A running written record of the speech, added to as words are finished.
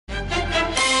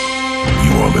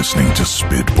You're listening to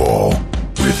Spitball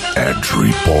with Adri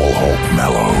Ballhawk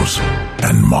Mellows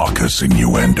and Marcus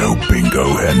Innuendo Bingo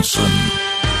Henson.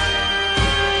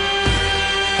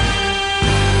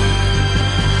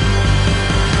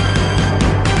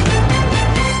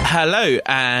 Hello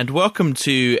and welcome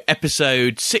to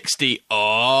episode 60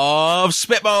 of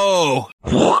Spitball.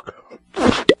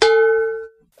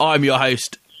 I'm your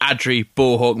host, Adri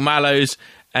Ballhawk Mallows,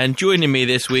 and joining me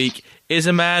this week is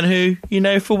a man who,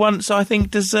 for once I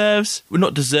think deserves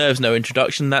no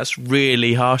introduction. That's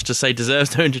really harsh to say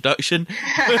deserves no introduction.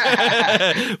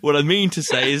 What I mean to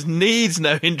say is needs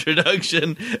no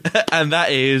introduction, and that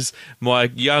is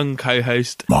my young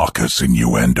co-host, Marcus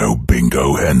Innuendo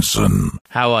Bingo Henson.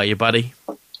 How are you, buddy?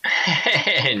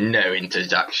 No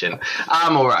introduction.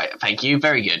 I'm all right, thank you.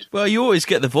 Very good. Well, you always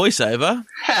get the voiceover.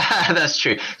 That's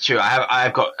true.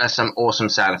 I've got some awesome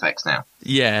sound effects now.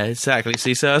 Yeah, exactly.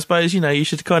 See, so I suppose you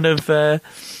should kind of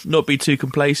not be too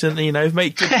complacent.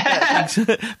 Make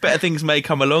better things may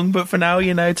come along, but for now,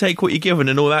 take what you're given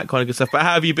and all that kind of good stuff. But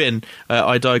how have you been?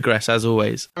 I digress, as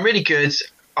always. I'm really good.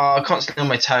 Constantly on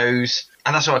my toes,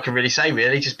 and that's all I can really say.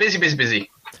 Really, just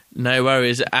busy. No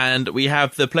worries, and we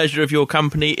have the pleasure of your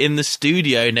company in the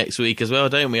studio next week as well,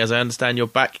 don't we? As I understand, you're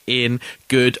back in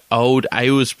good old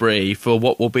Aylesbury for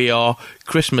what will be our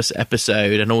Christmas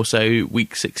episode and also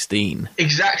week 16.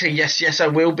 Exactly, yes, I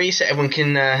will be, so everyone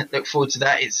can look forward to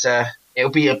that.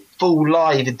 It'll be a full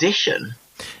live edition.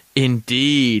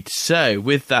 Indeed. So,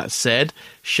 with that said,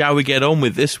 shall we get on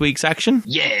with this week's action?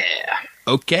 Yeah.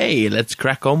 Okay, let's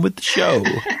crack on with the show.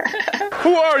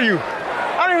 Who are you?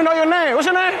 I don't even know your name. What's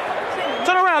your name?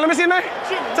 Turn around. Let me see your name.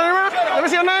 Turn around. Let me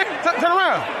see your name. Turn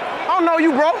around. I don't know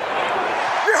you, bro.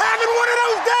 You're having one of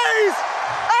those days.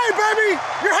 Hey, baby,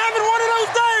 you're having one of those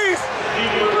days.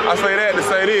 I say that to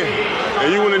say this.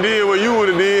 If you wouldn't have did what you would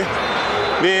have did,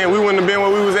 then we wouldn't have been where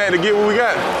we was at to get what we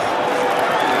got.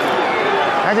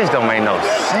 That just don't make no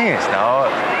sense,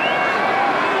 dog.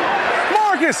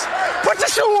 Marcus, put your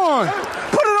shoe on.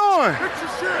 Put it on.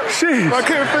 Jeez. I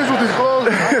can't fix with these gloves.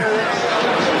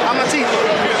 I'm my teeth.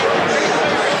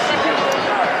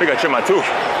 I think I chipped my tooth.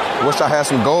 Wish I had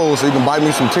some goals so you can bite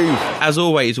me some teeth. As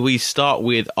always, we start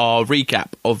with our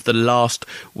recap of the last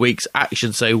week's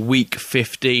action, so week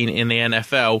 15 in the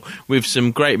NFL, with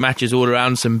some great matches all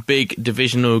around, some big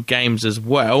divisional games as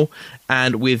well.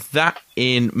 And with that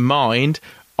in mind,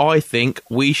 I think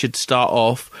we should start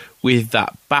off with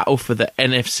that battle for the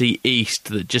NFC East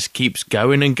that just keeps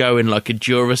going and going like a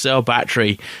Duracell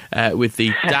battery with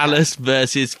the Dallas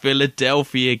versus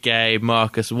Philadelphia game.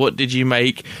 Marcus, what did you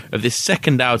make of this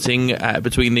second outing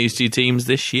between these two teams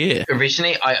this year?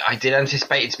 Originally, I did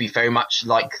anticipate it to be very much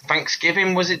like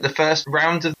Thanksgiving. Was it the first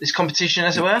round of this competition,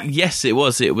 as it were? Yes, it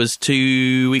was. It was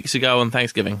 2 weeks ago on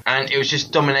Thanksgiving. And it was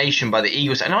just domination by the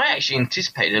Eagles. And I actually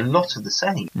anticipated a lot of the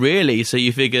same. Really? So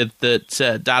you figured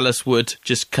that Dallas would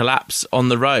just collapse on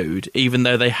the road, even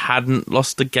though they hadn't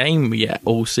lost a game yet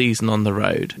all season on the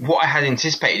road? What I had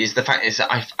anticipated is the fact is that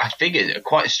I figured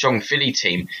quite a strong Philly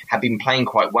team had been playing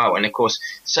quite well, and of course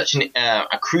such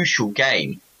a crucial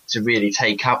game to really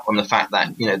take up on the fact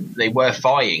that they were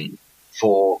vying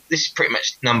for this pretty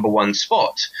much number one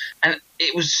spot. And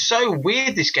it was so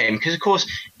weird, this game, because of course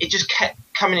it just kept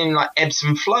coming in like ebbs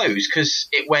and flows, because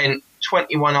it went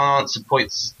 21 unanswered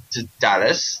points to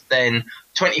Dallas, then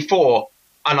 24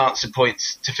 unanswered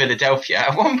points to Philadelphia.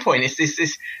 At one point, it's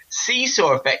this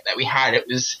seesaw effect that we had. It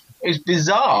was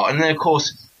bizarre. And then, of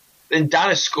course,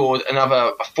 Dallas scored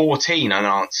another 14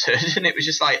 unanswered, and it was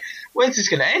just like, when's this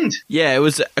going to end? Yeah, it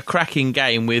was a cracking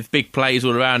game with big plays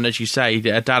all around, as you say.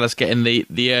 Dallas getting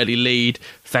the early lead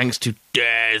thanks to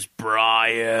Dez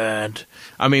Bryant.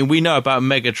 I mean, we know about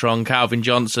Megatron, Calvin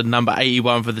Johnson, number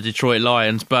 81 for the Detroit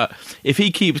Lions, but if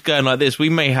he keeps going like this, we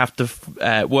may have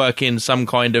to work in some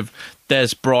kind of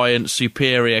Dez Bryant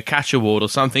Superior Catch Award or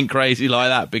something crazy like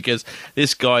that, because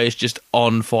this guy is just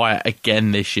on fire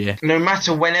again this year. No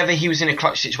matter whenever he was in a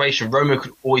clutch situation, Romo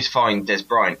could always find Dez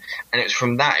Bryant. And it was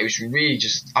from that, it was really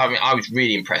just, I was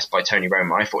really impressed by Tony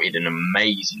Romo. I thought he did an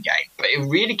amazing game. But it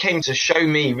really came to show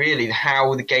me really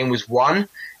how the game was won,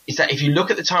 is that if you look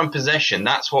at the time of possession,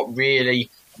 that's what really,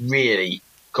 really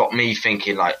got me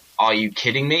thinking, like, are you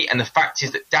kidding me? And the fact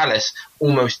is that Dallas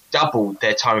almost doubled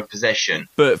their time of possession.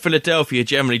 But Philadelphia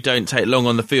generally don't take long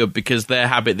on the field because their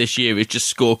habit this year is just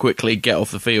score quickly, get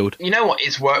off the field. You know what?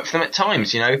 It's worked for them at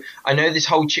times, I know this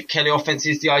whole Chip Kelly offense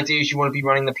is the idea is you want to be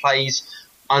running the plays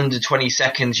under 20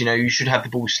 seconds. You should have the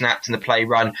ball snapped and the play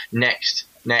run next,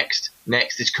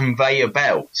 this conveyor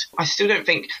belt. I still don't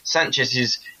think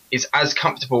Sanchez is as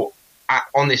comfortable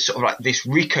on this sort of like this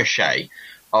ricochet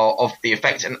of the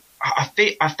effect. And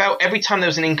I felt every time there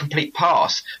was an incomplete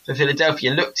pass for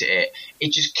Philadelphia, looked at it,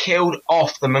 it just killed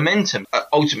off the momentum.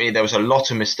 Ultimately, there was a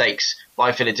lot of mistakes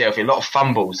by Philadelphia, a lot of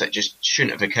fumbles that just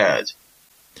shouldn't have occurred.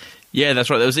 Yeah, that's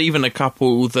right. There was even a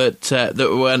couple that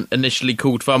weren't initially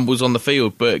called fumbles on the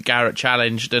field, but Garrett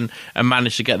challenged and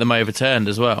managed to get them overturned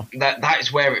as well. That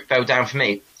is where it fell down for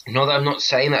me. Not that I'm not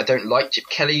saying that I don't like Chip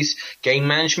Kelly's game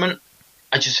management.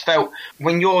 I just felt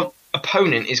when your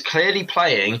opponent is clearly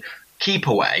playing keep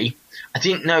away, I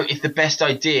didn't know if the best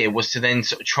idea was to then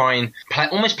sort of try and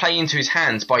almost play into his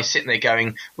hands by sitting there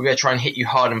going, we're going to try and hit you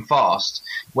hard and fast,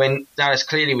 when Dallas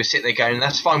clearly was sitting there going,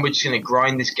 that's fine, we're just going to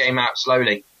grind this game out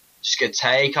slowly. Just going to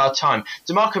take our time.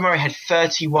 DeMarco Murray had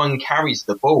 31 carries of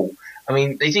the ball. I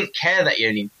mean, they didn't care that he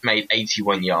only made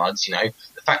 81 yards, you know.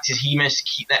 The fact is he managed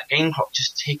to keep that game clock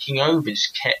just ticking over,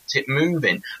 just kept it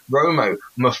moving. Romo,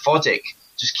 methodic,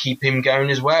 just keep him going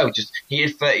as well. Just he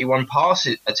had 31 pass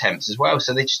attempts as well.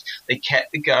 So they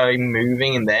kept the game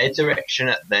moving in their direction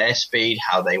at their speed,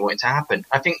 how they want it to happen.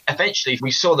 I think eventually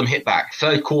we saw them hit back.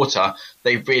 Third quarter,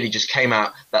 they really just came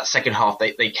out. That second half,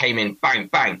 they came in, bang,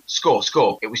 bang, score.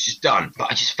 It was just done.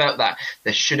 But I just felt that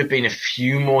there should have been a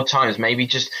few more times. Maybe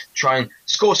just try and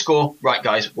score. Right,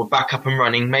 guys, we're back up and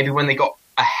running. Maybe when they got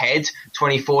ahead,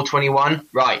 24-21.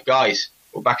 Right, guys,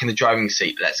 we're back in the driving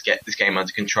seat. Let's get this game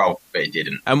under control. But it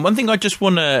didn't. And one thing I just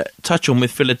want to touch on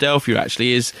with Philadelphia,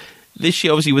 actually, is this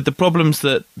year, obviously, with the problems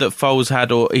that Foles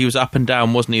had, or he was up and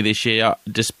down, wasn't he, this year,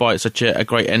 despite such a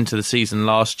great end to the season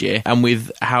last year, and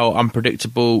with how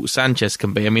unpredictable Sanchez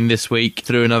can be. I mean, this week,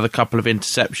 through another couple of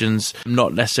interceptions,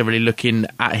 not necessarily looking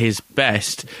at his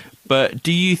best. But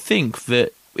do you think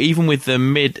that even with the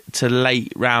mid to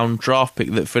late round draft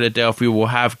pick that Philadelphia will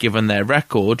have given their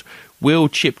record, will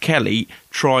Chip Kelly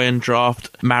try and draft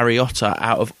Mariota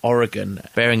out of Oregon?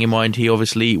 Bearing in mind he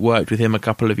obviously worked with him a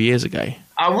couple of years ago.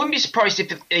 I wouldn't be surprised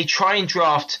if they try and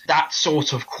draft that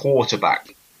sort of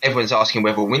quarterback. Everyone's asking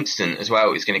whether Winston as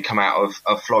well is going to come out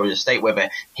of Florida State, whether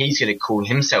he's going to call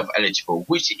himself eligible,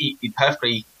 which he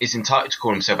perfectly is entitled to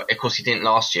call himself. Of course, he didn't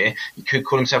last year. He could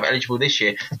call himself eligible this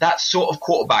year. That sort of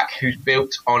quarterback who's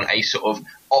built on a sort of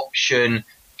option,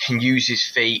 can use his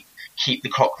feet, keep the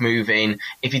clock moving.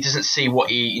 If he doesn't see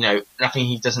nothing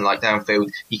he doesn't like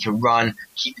downfield, he can run,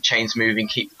 keep the chains moving,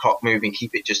 keep the clock moving,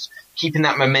 keeping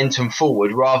that momentum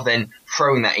forward rather than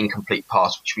throwing that incomplete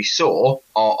pass, which we saw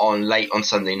on late on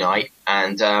Sunday night,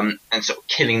 and sort of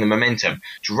killing the momentum.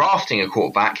 Drafting a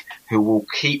quarterback who will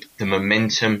keep the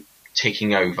momentum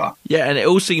ticking over. Yeah, and it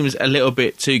all seems a little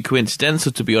bit too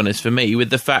coincidental, to be honest, for me,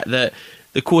 with the fact that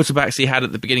the quarterbacks he had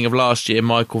at the beginning of last year,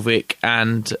 Michael Vick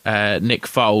and Nick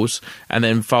Foles, and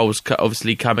then Foles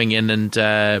obviously coming in and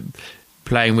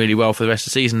playing really well for the rest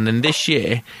of the season. And this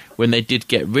year, when they did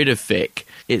get rid of Vick,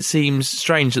 it seems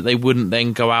strange that they wouldn't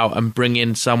then go out and bring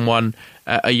in someone,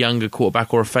 a younger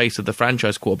quarterback or a face of the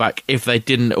franchise quarterback, if they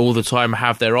didn't all the time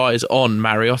have their eyes on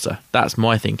Mariota. That's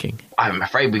my thinking. I'm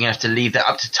afraid we're going to have to leave that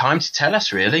up to time to tell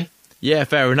us, really. Yeah,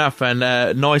 fair enough. And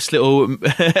nice little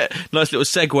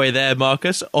segue there,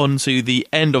 Marcus, onto the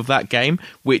end of that game,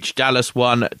 which Dallas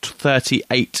won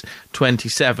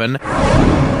 38-27.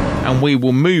 And we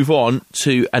will move on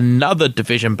to another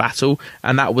division battle,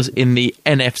 and that was in the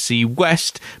NFC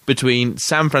West between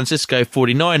San Francisco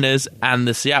 49ers and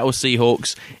the Seattle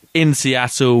Seahawks in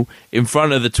Seattle, in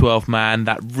front of the 12th man,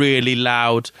 that really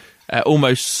loud,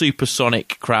 almost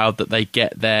supersonic crowd that they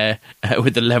get there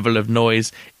with the level of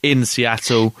noise in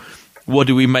Seattle. What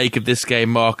do we make of this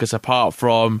game, Marcus, apart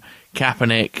from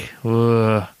Kaepernick?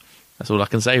 That's all I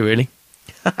can say, really.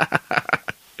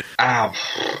 I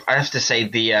have to say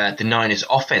the Niners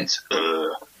offense,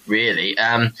 really.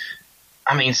 I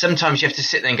mean, sometimes you have to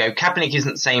sit there and go, Kaepernick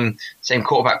isn't the same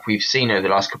quarterback we've seen over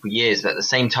the last couple of years, but at the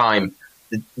same time,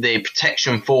 the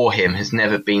protection for him has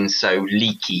never been so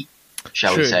leaky,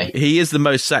 shall we say. He is the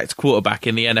most sacked quarterback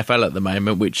in the NFL at the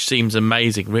moment, which seems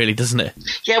amazing, really, doesn't it?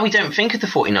 Yeah, we don't think of the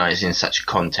 49ers in such a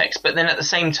context, but then at the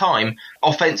same time,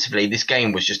 offensively, this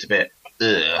game was just a bit,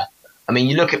 I mean,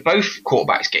 you look at both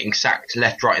quarterbacks getting sacked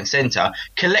left, right and centre.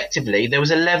 Collectively, there was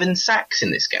 11 sacks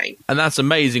in this game. And that's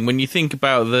amazing when you think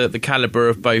about the calibre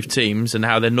of both teams and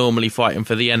how they're normally fighting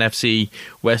for the NFC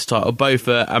West title. Both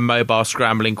are mobile,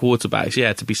 scrambling quarterbacks.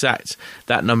 Yeah, to be sacked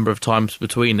that number of times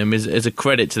between them is a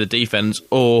credit to the defence,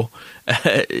 or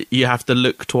you have to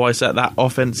look twice at that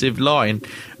offensive line.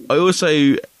 I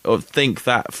also think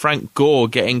that Frank Gore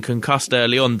getting concussed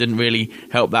early on didn't really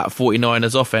help that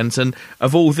 49ers offense, and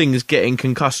of all things, getting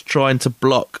concussed trying to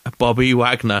block Bobby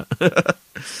Wagner.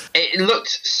 It looked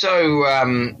so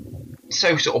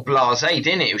sort of blasé,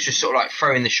 didn't it? It was just sort of like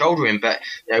throwing the shoulder in, but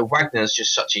Wagner's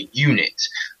just such a unit.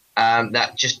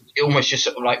 that it almost just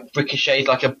sort of like ricocheted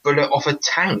like a bullet off a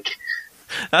tank.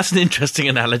 That's an interesting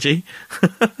analogy.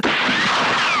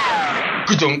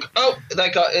 Ka-dunk.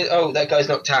 That guy's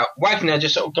knocked out. Wagner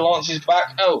just sort of glances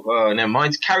back. Never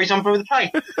mind. Carries on through the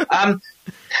play.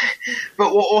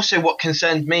 But what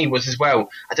concerned me was as well,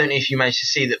 I don't know if you managed to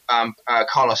see that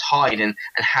Carlos Hyde and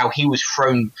how he was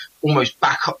thrown almost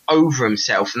back over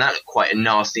himself, and that looked quite a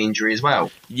nasty injury as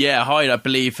well. Yeah, Hyde, I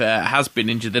believe, has been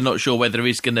injured. They're not sure whether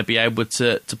he's going to be able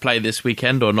to play this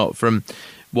weekend or not from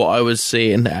what I was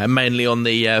seeing, mainly on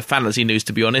the fantasy news,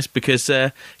 to be honest, because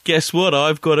guess what?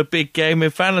 I've got a big game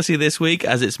in fantasy this week,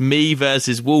 as it's me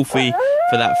versus Wolfie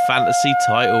for that fantasy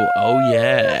title. Oh,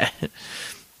 yeah.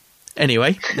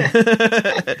 Anyway.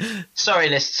 Sorry,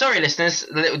 listeners,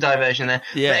 a little diversion there.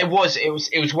 Yeah. But it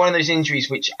was one of those injuries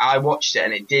which I watched it,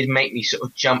 and it did make me sort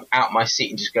of jump out my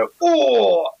seat and just go,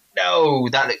 oh, no,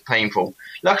 that looked painful.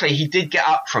 Luckily, he did get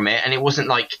up from it, and it wasn't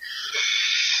like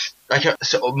a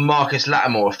sort of Marcus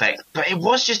Lattimore effect, but it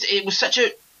was such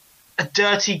a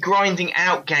dirty grinding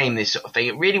out game, this sort of thing.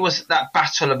 It really was that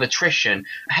battle of attrition,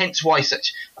 hence why I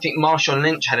think Marshawn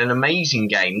Lynch had an amazing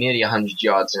game, nearly 100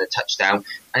 yards and a touchdown,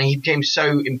 and he became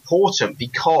so important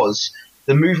because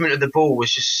the movement of the ball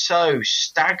was just so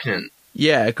stagnant.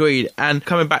 Yeah, agreed. And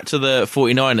coming back to the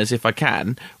 49ers, if I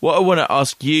can, what I want to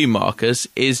ask you, Marcus,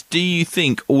 is do you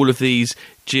think all of these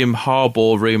Jim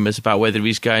Harbaugh rumours about whether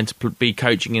he's going to be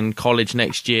coaching in college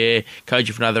next year,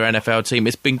 coaching for another NFL team,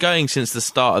 it's been going since the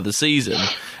start of the season.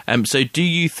 So do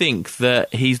you think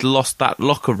that he's lost that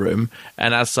locker room,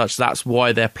 and as such, that's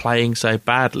why they're playing so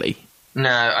badly? No,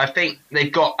 I think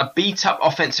they've got a beat-up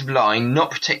offensive line,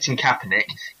 not protecting Kaepernick.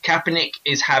 Kaepernick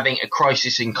is having a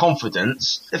crisis in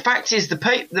confidence. The fact is,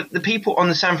 the people on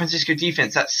the San Francisco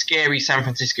defense, that scary San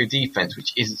Francisco defense,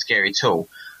 which isn't scary at all,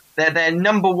 their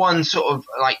number one sort of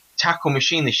like tackle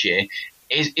machine this year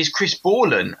is Chris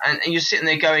Borland, and you're sitting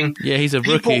there going, yeah, he's a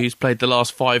rookie who's played the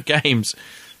last 5 games.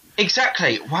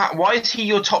 Exactly. Why is he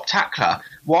your top tackler?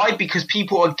 Why? Because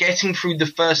people are getting through the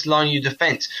first line of your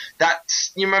defence.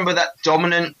 You remember that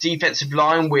dominant defensive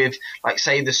line with, like,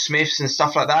 say, the Smiths and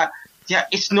stuff like that? Yeah,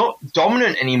 it's not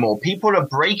dominant anymore. People are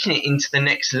breaking it into the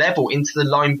next level, into the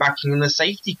linebacking and the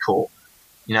safety core.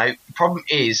 You know, the problem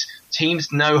is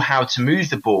teams know how to move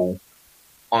the ball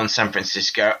on San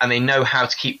Francisco, and they know how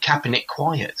to keep Kaepernick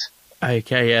quiet.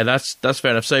 Okay, yeah, that's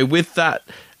fair enough. So with that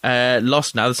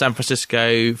loss now, the San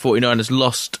Francisco 49ers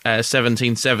lost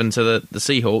 17-7 to the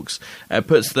Seahawks,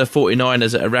 puts the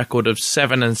 49ers at a record of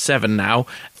 7-7 now,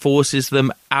 forces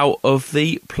them out of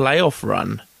the playoff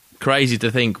run. Crazy to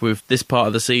think with this part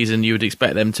of the season you would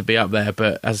expect them to be up there,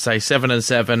 but as I say,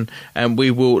 7-7, and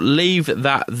we will leave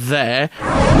that there.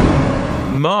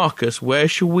 Marcus, where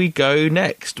shall we go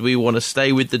next? Do we want to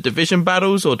stay with the division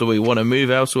battles, or do we want to move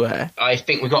elsewhere? I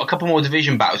think we've got a couple more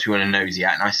division battles we want to nosy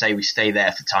at, and I say we stay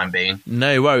there for the time being.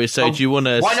 No worries. So do you want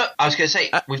to... Why not? I was going to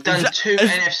say, we've done 2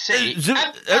 NFC...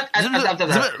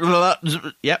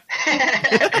 Yep.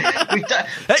 We've done...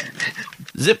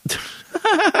 Zip.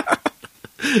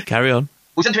 Carry on.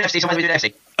 We've done 2 NFC, so why don't we do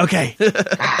NFC? Okay. Got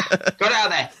it out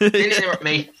there. Didn't interrupt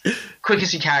me. Quick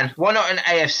as you can. Why not an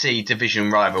AFC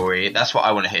division rivalry? That's what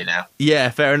I want to hear now. Yeah,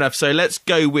 fair enough. So let's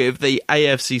go with the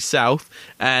AFC South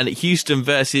and Houston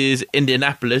versus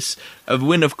Indianapolis. A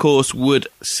win, of course, would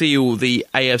seal the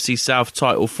AFC South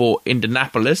title for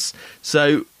Indianapolis.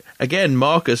 So, again,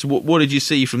 Marcus, what did you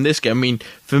see from this game? I mean,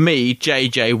 for me,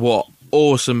 JJ Watt,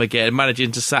 awesome again,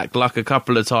 managing to sack Luck a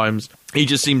couple of times. He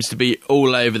just seems to be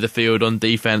all over the field on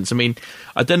defense. I mean,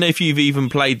 I don't know if you've even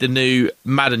played the new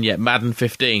Madden yet, Madden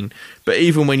 15, but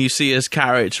even when you see his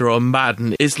character on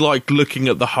Madden, it's like looking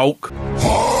at the Hulk.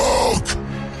 Hulk!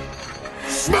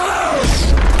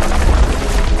 Smash!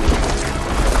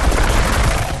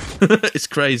 It's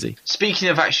crazy. Speaking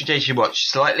of actually JJ Watt,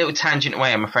 slight little tangent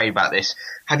away, I'm afraid, about this.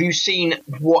 Have you seen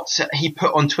what he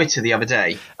put on Twitter the other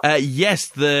day? Yes,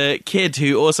 the kid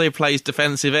who also plays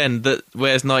defensive end that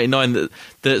wears 99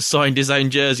 that signed his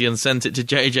own jersey and sent it to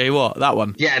JJ Watt. That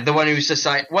one. Yeah, the one who's just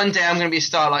like, one day I'm going to be a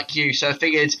star like you, so I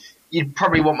figured you'd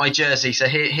probably want my jersey, so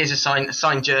here's a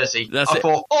signed jersey. I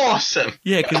thought, awesome!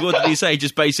 Yeah, because what did he say?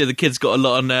 Just basically, the kid's got a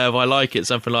lot of nerve, I like it,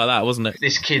 something like that, wasn't it?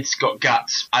 This kid's got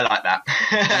guts, I like that.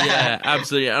 Yeah,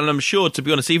 absolutely. And I'm sure, to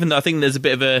be honest, even though I think there's a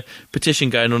bit of a petition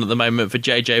going on at the moment for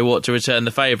JJ Watt to return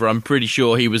the favour, I'm pretty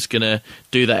sure he was going to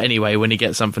do that anyway when he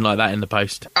gets something like that in the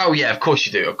post. Oh yeah, of course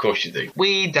you do,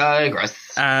 We digress.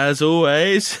 As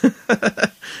always,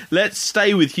 let's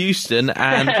stay with Houston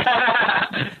and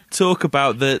talk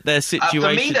about their situation.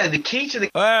 For me, though, the key to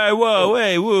the... Hey, whoa,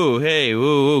 hey, woo, hey,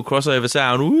 woo, crossover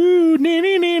sound. Woo, We need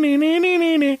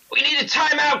a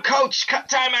timeout, coach. Cut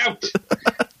timeout.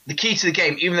 the key to the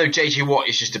game, even though JJ Watt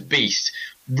is just a beast,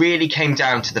 really came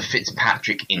down to the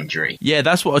Fitzpatrick injury. Yeah,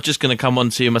 that's what I was just going to come on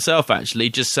to myself, actually,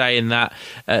 just saying that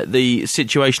the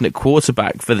situation at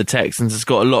quarterback for the Texans has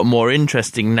got a lot more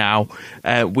interesting now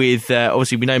with,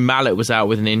 obviously, we know Mallett was out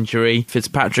with an injury,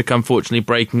 Fitzpatrick unfortunately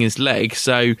breaking his leg,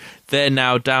 so they're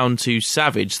now down to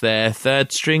Savage, their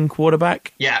third-string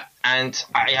quarterback. Yeah, and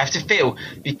I have to feel,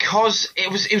 because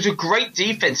it was a great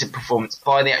defensive performance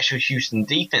by the actual Houston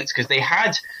defense, because they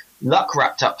had luck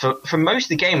wrapped up for most of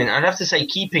the game, and I'd have to say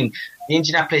keeping the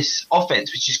Indianapolis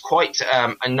offense, which is quite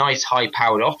a nice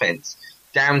high-powered offense,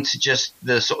 down to just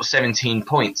the sort of 17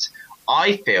 points.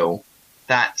 I feel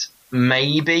that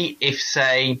maybe if,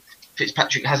 say,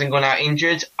 Fitzpatrick hasn't gone out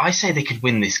injured, I say they could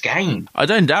win this game. I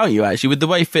don't doubt you, actually. With the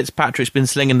way Fitzpatrick's been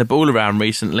slinging the ball around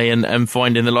recently and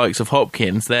finding the likes of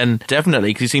Hopkins, then definitely,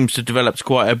 because he seems to have developed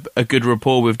quite a good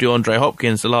rapport with DeAndre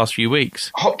Hopkins the last few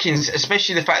weeks. Hopkins,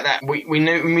 especially the fact that we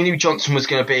knew Johnson was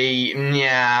going to be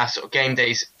sort of game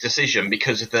day's decision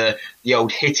because of the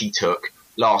old hit he took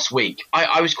last week.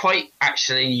 I was quite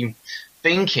actually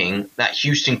thinking that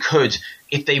Houston could,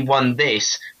 if they won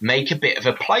this, make a bit of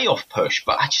a playoff push.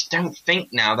 But I just don't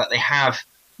think now that they have,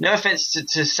 no offense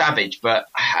to Savage, but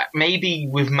maybe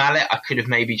with Mallett, I could have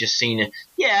maybe just seen it.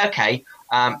 Yeah, okay.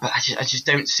 But I just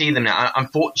don't see them now.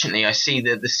 Unfortunately, I see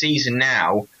the season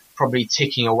now probably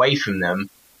ticking away from them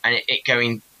and it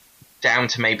going down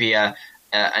to maybe an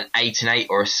 8-8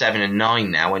 or a 7-9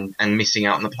 now and missing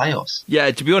out on the playoffs.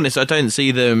 Yeah, to be honest, I don't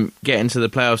see them getting to the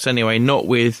playoffs anyway, not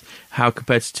with how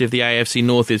competitive the AFC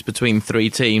North is between three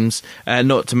teams,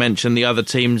 not to mention the other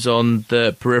teams on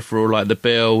the peripheral like the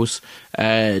Bills,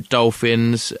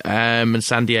 Dolphins, and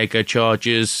San Diego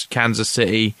Chargers, Kansas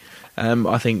City.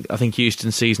 I think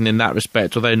Houston's season in that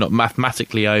respect, although not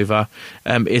mathematically over,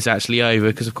 is actually over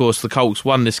because, of course, the Colts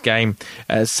won this game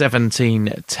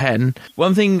 17-10.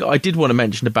 One thing I did want to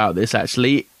mention about this,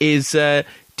 actually, is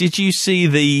did you see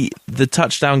the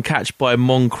touchdown catch by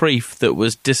Moncrief that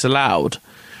was disallowed?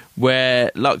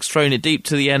 Where Luck's thrown it deep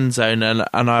to the end zone, and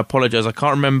I apologise, I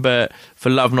can't remember for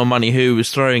love nor money who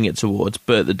was throwing it towards,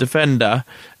 but the defender,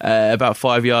 about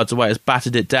 5 yards away, has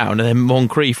battered it down, and then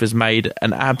Moncrief has made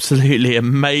an absolutely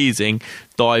amazing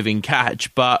diving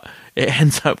catch, but it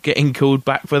ends up getting called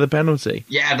back for the penalty.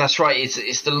 Yeah, that's right.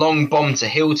 It's the long bomb to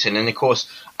Hilton, and of course,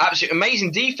 absolutely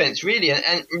amazing defence, really,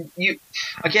 and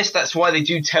I guess that's why they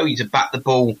do tell you to bat the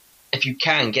ball if you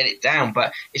can, get it down.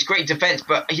 But it's great defence.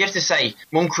 But you have to say,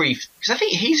 Moncrief, because I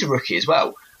think he's a rookie as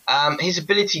well, his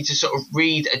ability to sort of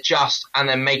read, adjust, and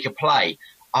then make a play,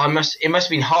 it must have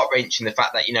been heart-wrenching, the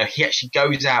fact that, he actually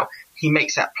goes out, he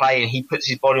makes that play, and he puts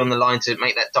his body on the line to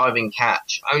make that diving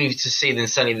catch, only to see then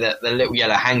suddenly the little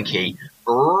yellow hanky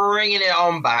bringing it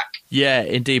on back. Yeah,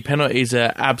 indeed. Penalties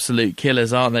are absolute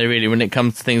killers, aren't they, really, when it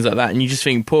comes to things like that? And you just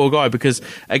think, poor guy, because,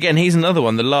 again, he's another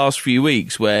one the last few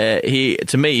weeks where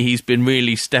he's been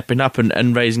really stepping up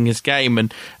and raising his game.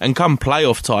 And come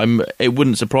playoff time, it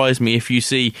wouldn't surprise me if you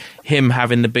see him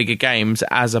having the bigger games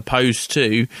as opposed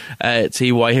to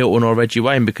T.Y. Hilton or Reggie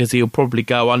Wayne, because he'll probably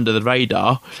go under the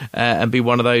radar and be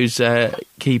one of those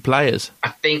key players. I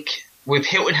think with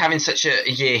Hilton having such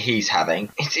a year he's having,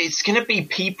 it's going to be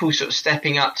people sort of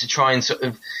stepping up to try and sort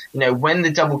of, when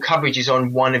the double coverage is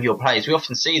on one of your players, we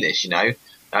often see this,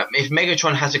 if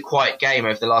Megatron has a quiet game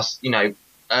over the last,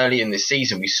 early in this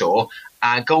season we saw,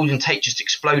 Golden Tate just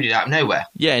exploded out of nowhere.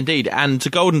 Yeah, indeed. And to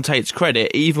Golden Tate's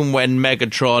credit, even when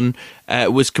Megatron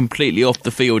was completely off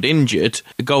the field injured,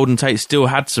 Golden Tate still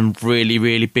had some really,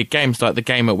 really big games, like the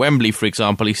game at Wembley, for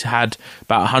example. He's had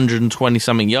about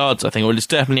 120-something yards, I think, or it's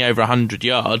definitely over 100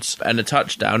 yards and a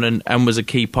touchdown, and was a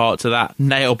key part to that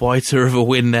nail-biter of a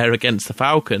win there against the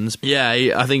Falcons. Yeah,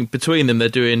 I think between them, they're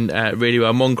doing really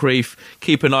well. Moncrief,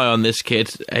 keep an eye on this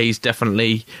kid. He's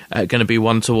definitely going to be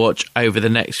one to watch over the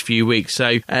next few weeks.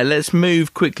 So let's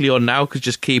move quickly on now, because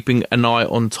just keeping an eye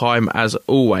on time as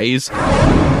always.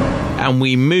 And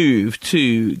we move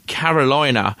to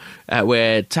Carolina,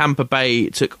 where Tampa Bay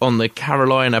took on the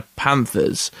Carolina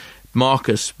Panthers.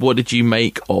 Marcus, what did you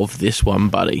make of this one,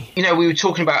 buddy? We were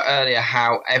talking about earlier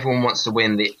how everyone wants to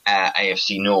win the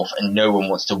AFC North and no one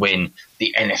wants to win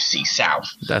the NFC South.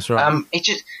 That's right.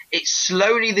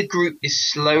 The group is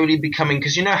slowly becoming,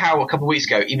 because you know how a couple of weeks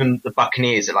ago, even the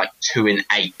Buccaneers at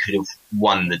 2-8 could have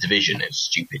won the division. It was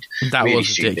stupid. That really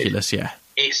was ridiculous, stupid. Yeah.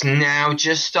 It's now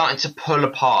just starting to pull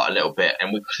apart a little bit,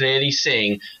 and we're clearly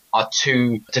seeing our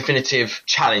two definitive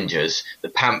challengers, the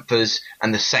Panthers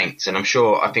and the Saints. And I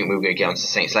think we're going to get onto the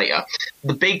Saints later.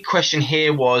 The big question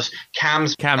here was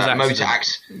Cam's motor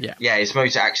accident. Yeah, his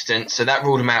motor accident. So that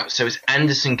ruled him out. So it's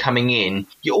Anderson coming in.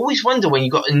 You always wonder when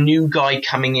you've got a new guy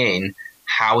coming in,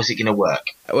 how is it going to work?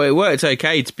 Well, it worked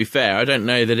okay, to be fair. I don't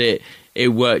know that it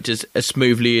worked as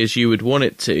smoothly as you would want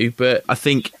it to, but I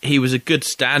think he was a good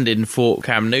stand-in for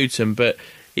Cam Newton, but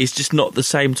he's just not the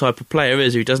same type of player,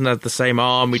 is he? He doesn't have the same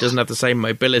arm, he doesn't have the same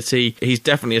mobility. He's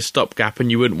definitely a stopgap, and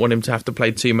you wouldn't want him to have to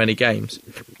play too many games.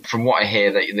 From what I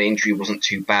hear, that the injury wasn't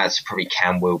too bad, so probably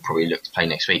Cam will probably look to play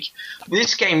next week. With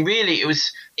this game, really,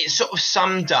 it sort of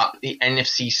summed up the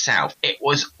NFC South. It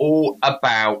was all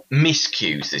about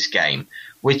miscues, this game.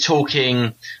 We're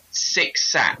talking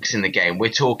 6 sacks in the game. We're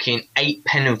talking 8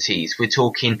 penalties. We're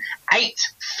talking 8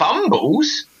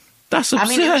 fumbles. That's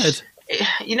absurd.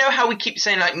 You know how we keep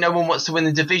saying, like, no one wants to win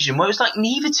the division? Well, it was like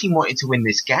neither team wanted to win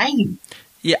this game.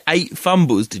 Yeah, 8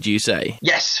 fumbles, did you say?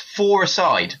 Yes, 4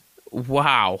 aside.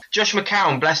 Wow. Josh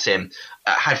McCown, bless him,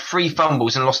 had 3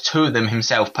 fumbles and lost 2 of them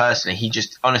himself personally. He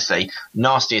just, honestly,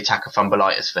 nasty attack of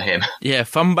fumbleitis for him. Yeah,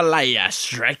 fumbleitis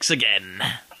strikes again.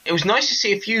 It was nice to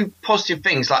see a few positive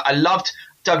things. Like, I loved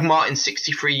Doug Martin's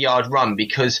 63-yard run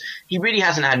because he really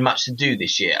hasn't had much to do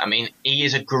this year. I mean, he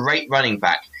is a great running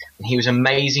back. He was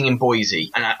amazing in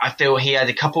Boise, and I feel he had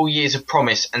a couple of years of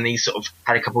promise, and he sort of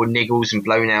had a couple of niggles and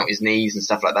blown out his knees and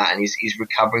stuff like that, and he's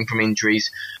recovering from injuries.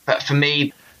 But for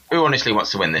me, who honestly wants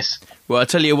to win this? Well, I'll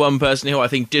tell you one person who I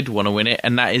think did want to win it,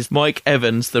 and that is Mike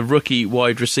Evans, the rookie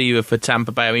wide receiver for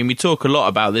Tampa Bay. I mean, we talk a lot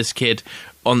about this kid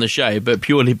on the show, but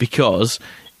purely because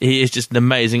he is just an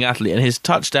amazing athlete, and his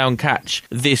touchdown catch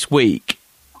this week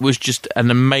was just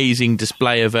an amazing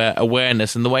display of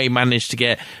awareness, and the way he managed to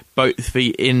get both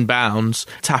feet in bounds,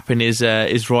 tapping his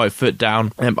right foot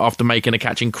down after making a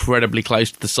catch incredibly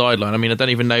close to the sideline. I mean, I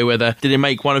don't even know whether... Did it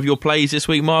make one of your plays this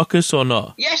week, Marcus, or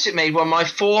not? Yes, it made one of my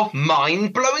 4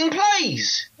 mind-blowing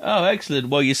plays. Oh, excellent.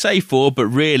 Well, you say 4, but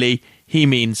really, he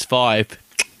means 5.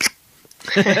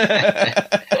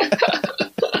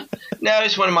 No,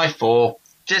 it's one of my 4.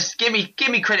 Just give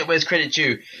me credit where's credit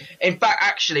due. In fact,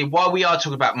 actually, while we are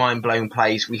talking about mind-blowing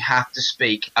plays, we have to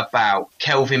speak about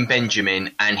Kelvin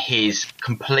Benjamin and his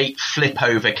complete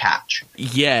flip-over catch.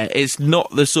 Yeah, it's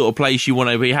not the sort of place you want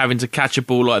to be having to catch a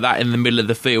ball like that in the middle of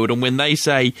the field. And when they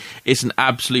say it's an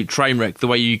absolute train wreck, the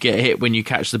way you get hit when you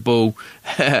catch the ball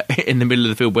in the middle of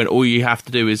the field, when all you have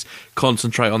to do is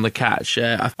concentrate on the catch.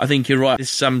 I think you're right. This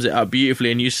sums it up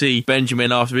beautifully. And you see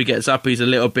Benjamin, after he gets up, he's a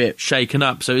little bit shaken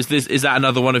up. So is that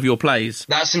another one of your plays?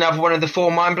 That's another one of the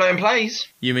 4 mind-blowing plays.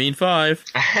 You mean 5?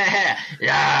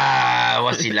 Yeah,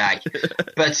 what's he like?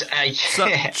 But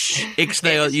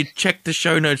Ixnay, you check the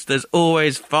show notes. There's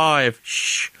always 5.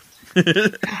 Shh.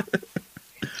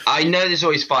 I know there's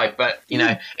always 5, but you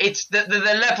know, it's the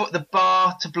level, the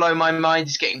bar to blow my mind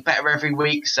is getting better every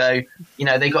week. So you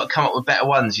know, they got to come up with better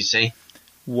ones. You see.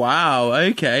 Wow.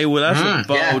 Okay. Well, that's a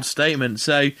bold statement.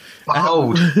 So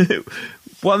bold.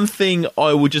 One thing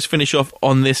I will just finish off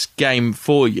on this game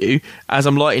for you, as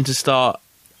I'm liking to start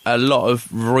a lot of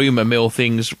rumour mill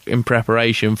things in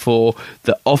preparation for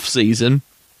the off-season.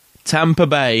 Tampa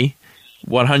Bay,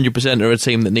 100% are a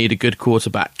team that need a good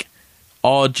quarterback.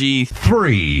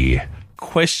 RG3?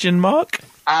 Question mark?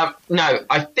 No,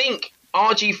 I think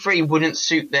RG3 wouldn't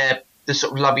suit the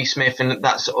sort of Lovie Smith and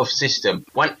that sort of system.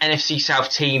 One NFC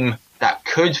South team that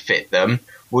could fit them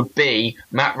would be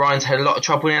Matt Ryan's had a lot of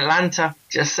trouble in Atlanta.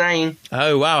 Just saying.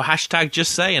 Oh, wow. Hashtag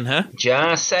just saying, huh?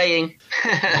 Just saying.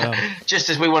 Wow. Just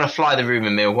as we want to fly the rumour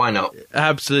mill, why not?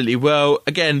 Absolutely. Well,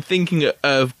 again, thinking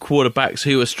of quarterbacks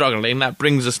who are struggling, that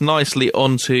brings us nicely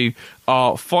onto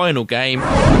our final game.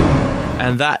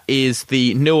 And that is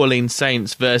the New Orleans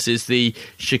Saints versus the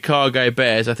Chicago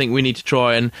Bears. I think we need to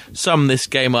try and sum this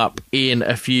game up in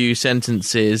a few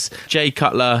sentences. Jay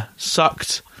Cutler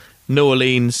sucked. New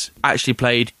Orleans actually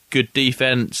played good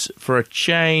defense for a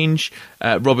change.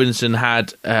 Robinson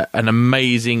had an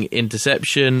amazing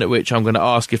interception, which I'm going to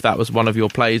ask if that was one of your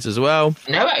plays as well.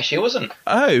 No, actually it wasn't.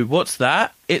 Oh, what's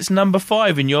that? It's number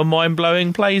 5 in your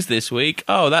mind-blowing plays this week.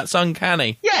 Oh, that's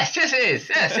uncanny. Yes, it is.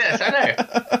 Yes, I know.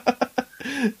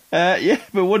 Yeah,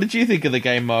 but what did you think of the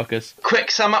game, Marcus?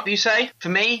 Quick sum up, you say? For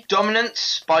me,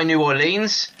 dominance by New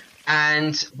Orleans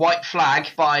and white flag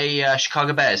by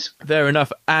Chicago Bears. Fair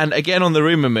enough. And again on the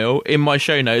rumour mill, in my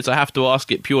show notes, I have to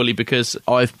ask it purely because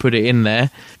I've put it in there.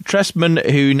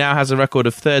 Trestman, who now has a record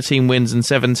of 13 wins and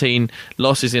 17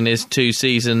 losses in his 2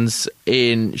 seasons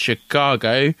in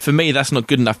Chicago. For me, that's not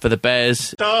good enough for the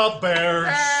Bears. The Bears.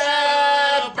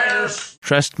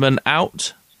 Trestman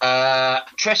out.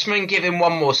 Trestman give him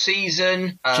one more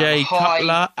season. Jay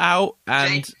Cutler out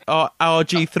and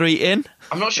RG3 in.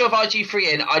 I'm not sure if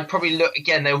RG3 in. I'd probably look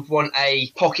again. They would want a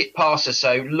pocket passer,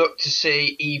 so look to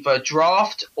see either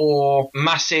draft or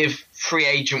massive free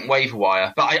agent waiver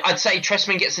wire. But I'd say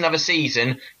Trestman gets another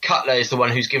season. Cutler is the one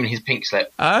who's given his pink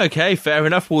slip. Okay, fair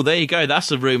enough. Well, there you go.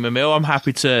 That's a rumour mill. I'm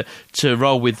happy to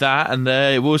roll with that, and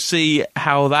we'll see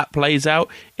how that plays out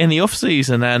in the off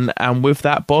season. And with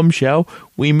that bombshell,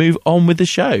 we move on with the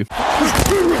show.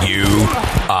 You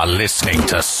are listening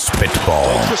to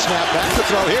Spitball. The snap back, the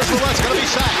throw. Here's the it's going to be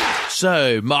sacked.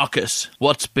 So, Marcus,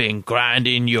 what's been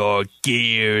grinding your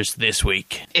gears this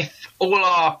week? If all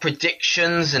our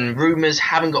predictions and rumours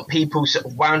haven't got people sort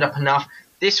of wound up enough,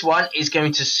 this one is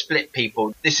going to split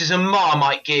people. This is a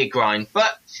Marmite gear grind,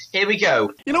 but here we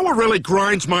go. You know what really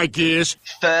grinds my gears?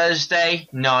 Thursday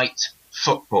night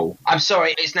football. I'm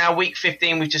sorry, it's now week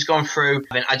 15. We've just gone through,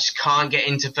 and I just can't get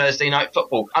into Thursday night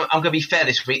football. I'm going to be fair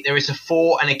this week. There is a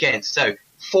for and against. So,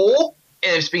 for,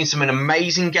 there's been some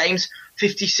amazing games.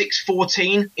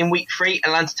 56-14 in week 3,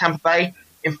 Atlanta Tampa Bay.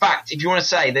 In fact, if you want to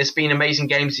say there's been amazing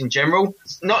games in general,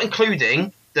 not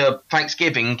including the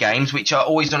Thanksgiving games, which are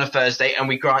always on a Thursday, and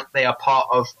we grant they are part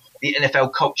of the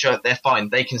NFL culture, they're fine,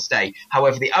 they can stay.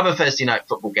 However, the other Thursday night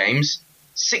football games,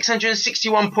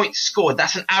 661 points scored.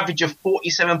 That's an average of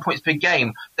 47 points per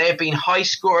game. They have been high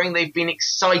scoring, they've been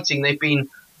exciting, they've been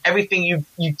everything you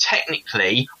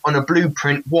technically on a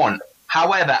blueprint want.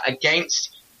 However, against,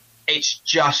 it's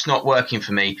just not working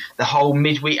for me. The whole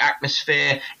midweek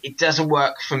atmosphere, it doesn't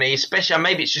work for me, especially,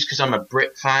 maybe it's just because I'm a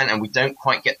Brit fan and we don't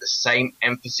quite get the same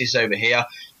emphasis over here.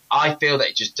 I feel that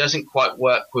it just doesn't quite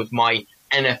work with my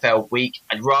NFL week.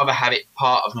 I'd rather have it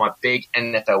part of my big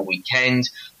NFL weekend.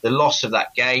 The loss of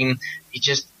that game,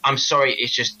 I'm sorry,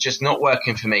 it's just not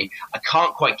working for me. I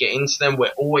can't quite get into them. We're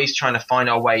always trying to find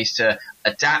our ways to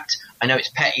adapt. I know it's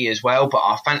petty as well, but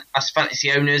us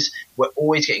fantasy owners, we're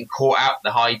always getting caught out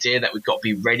the idea that we've got to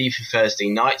be ready for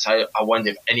Thursday nights. I wonder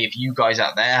if any of you guys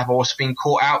out there have also been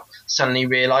caught out, suddenly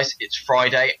realise it's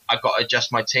Friday, I've got to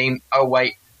adjust my team. Oh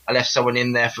wait, I left someone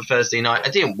in there for Thursday night I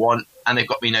didn't want, and they've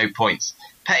got me no points.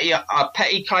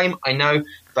 Petty claim, I know,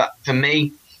 but for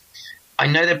me, I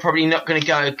know they're probably not going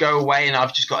to go away, and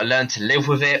I've just got to learn to live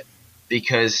with it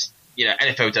because, you know,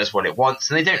 NFL does what it wants,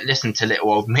 and they don't listen to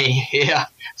little old me here,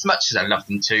 as much as I love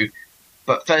them to.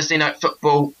 But Thursday night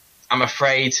football, I'm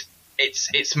afraid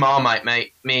it's Marmite,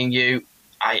 mate. Me and you,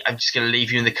 I'm just going to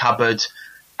leave you in the cupboard,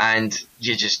 and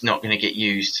you're just not going to get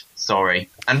used. Sorry.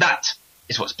 And that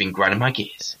is what's been grinding my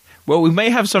gears. Well, we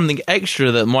may have something extra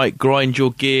that might grind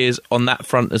your gears on that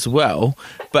front as well.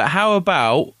 But how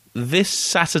about this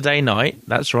Saturday night?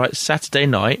 That's right, Saturday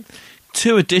night.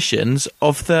 2 editions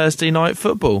of Thursday night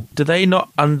football. Do they not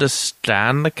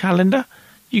understand the calendar?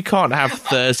 You can't have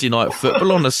Thursday night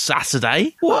football on a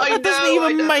Saturday. What? That doesn't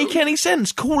even make any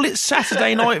sense. Call it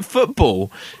Saturday night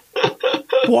football.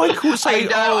 Why call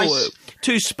it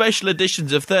 2 special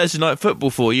editions of Thursday night football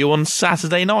for you on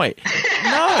Saturday night?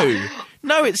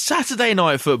 No, it's Saturday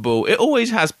night football. It always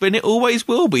has been. It always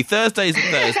will be. Thursdays are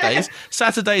Thursdays.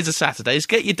 Saturdays are Saturdays.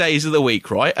 Get your days of the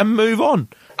week right and move on.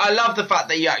 I love the fact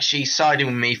that you actually sided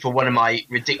with me for one of my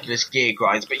ridiculous gear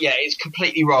grinds. But yeah, it's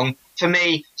completely wrong. For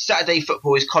me, Saturday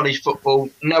football is college football.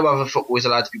 No other football is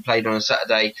allowed to be played on a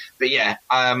Saturday. But yeah.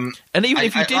 And even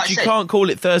if you did, you can't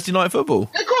call it Thursday night football.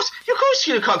 Of course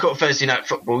you can't call it Thursday night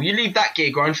football. You leave that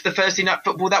gear grind for the Thursday night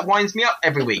football. That winds me up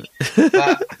every week.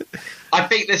 But I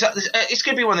think it's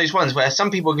going to be one of those ones where some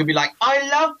people are going to be like, I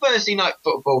love Thursday night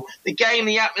football. The game,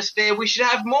 the atmosphere, we should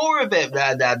have more of it,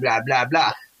 blah, blah, blah, blah,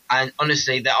 blah. And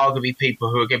honestly, there are going to be people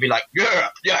who are going to be like, yeah,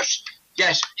 yes,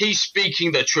 he's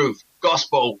speaking the truth.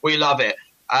 Gospel, we love it.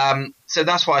 So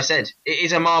that's why I said it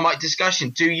is a Marmite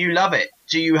discussion. Do you love it?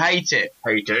 Do you hate it?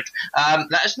 Hate it.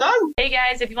 Let us know. Hey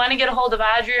guys, if you want to get a hold of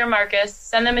Audrey or Marcus,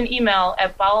 send them an email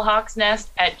at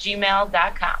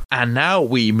ballhawksnest@gmail.com. And now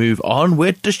we move on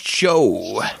with the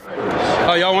show.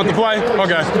 Oh, y'all want the play?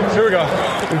 Okay, here we go.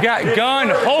 We got Gun,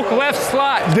 Hulk left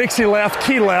slot, Dixie left,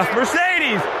 Key left.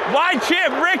 Mercedes, wide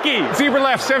chip, Ricky. Zebra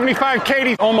left, 75,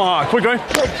 Katie, Omaha. Quick going.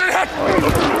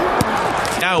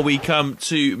 Now we come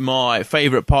to my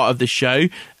favourite part of the show,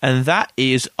 and that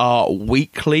is our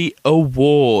weekly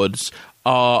awards,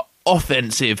 our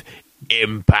offensive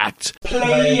impact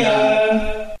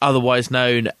player, otherwise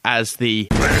known as the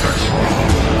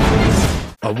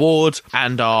award,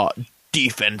 and our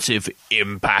defensive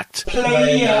impact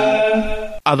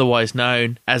player, otherwise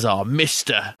known as our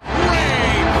Mr.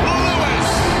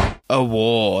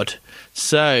 Award.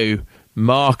 So,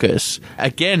 Marcus,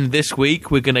 again this week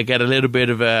we're going to get a little bit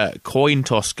of a coin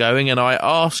toss going, and I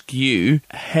ask you,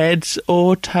 heads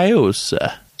or tails,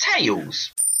 sir?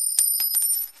 Tails.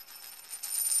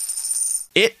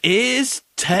 It is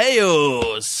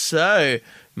tails. So,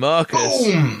 Marcus,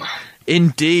 Boom!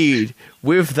 Indeed,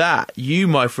 with that, you,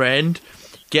 my friend,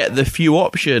 get the few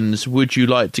options. Would you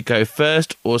like to go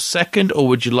first or second, or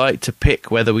would you like to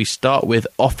pick whether we start with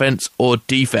offense or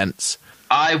defense?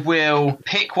 I will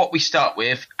pick what we start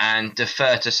with and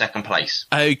defer to second place.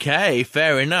 Okay,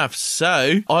 fair enough.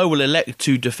 So, I will elect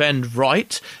to defend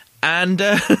right, and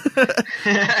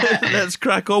let's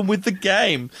crack on with the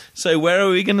game. So, where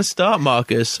are we going to start,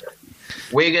 Marcus?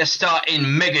 We're going to start in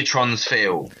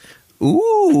Megatronsville.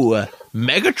 Ooh,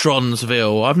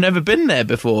 Megatronsville. I've never been there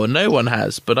before. No one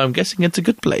has, but I'm guessing it's a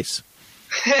good place.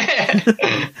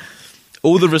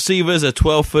 All the receivers are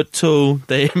 12 foot tall.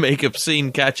 They make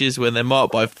obscene catches when they're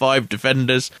marked by 5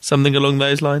 defenders. Something along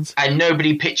those lines. And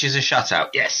nobody pitches a shutout.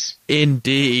 Yes.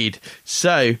 Indeed.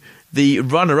 So, the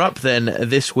runner-up then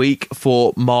this week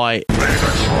for my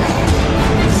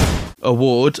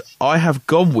award, I have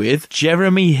gone with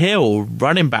Jeremy Hill,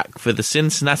 running back for the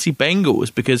Cincinnati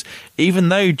Bengals, because even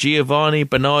though Giovanni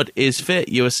Bernard is fit,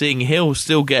 you are seeing Hill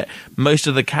still get most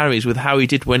of the carries with how he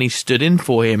did when he stood in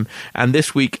for him. And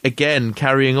this week, again,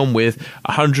 carrying on with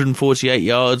 148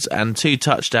 yards and 2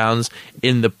 touchdowns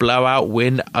in the blowout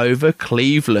win over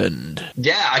Cleveland.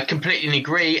 Yeah, I completely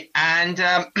agree. And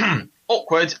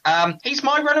awkward, he's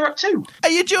my runner-up too. Are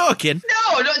you joking?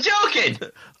 No, I'm not joking.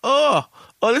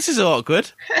 Oh, this is awkward.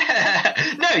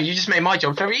 No, you just made my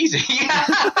job very easy.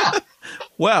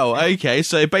 Well, okay,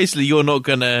 so basically you're not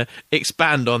going to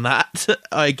expand on that,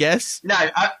 I guess. No,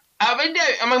 I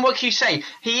mean, what can you say?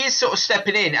 He is sort of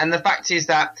stepping in, and the fact is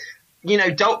that, you know,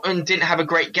 Dalton didn't have a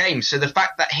great game, so the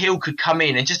fact that Hill could come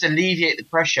in and just alleviate the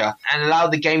pressure and allow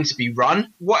the game to be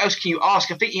run, what else can you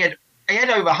ask? I think he had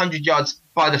over 100 yards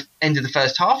by the end of the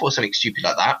first half or something stupid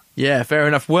like that. Yeah, fair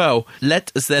enough. Well,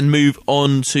 let us then move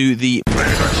on to the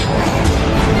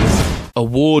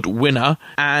award winner.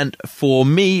 And for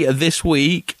me this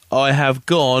week, I have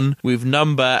gone with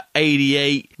number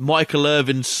 88, Michael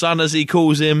Irvin's son, as he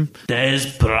calls him,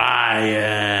 Dez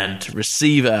Bryant,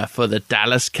 receiver for the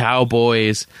Dallas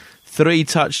Cowboys. 3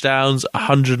 touchdowns,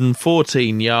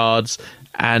 114 yards.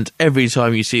 And every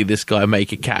time you see this guy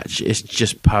make a catch, it's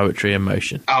just poetry in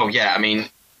motion. Oh, yeah. I mean,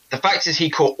 the fact is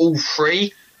he caught all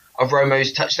 3 of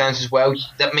Romo's touchdowns as well.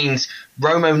 That means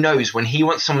Romo knows when he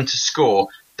wants someone to score,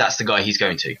 that's the guy he's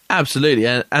going to. Absolutely.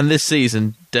 And this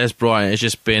season, Dez Bryant has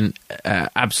just been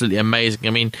absolutely amazing. I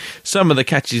mean, some of the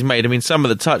catches he's made, I mean, some of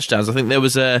the touchdowns. I think there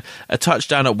was a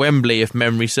touchdown at Wembley, if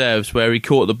memory serves, where he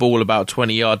caught the ball about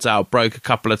 20 yards out, broke a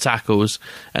couple of tackles,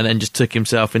 and then just took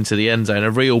himself into the end zone.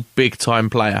 A real big-time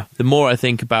player. The more I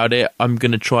think about it, I'm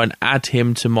going to try and add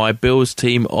him to my Bills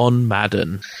team on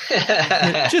Madden.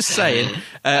 Just saying.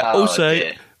 Also...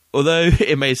 dear. Although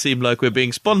it may seem like we're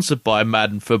being sponsored by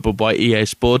Madden Football by EA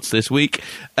Sports this week,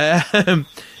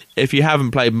 if you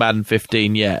haven't played Madden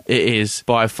 15 yet, it is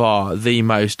by far the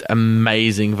most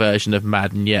amazing version of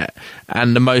Madden yet,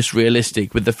 and the most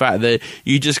realistic, with the fact that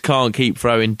you just can't keep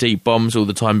throwing deep bombs all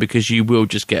the time because you will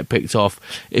just get picked off.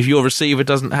 If your receiver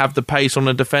doesn't have the pace on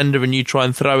a defender and you try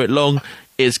and throw it long,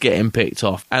 it's getting picked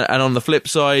off. And on the flip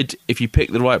side, if you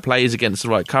pick the right plays against the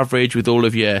right coverage with all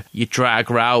of your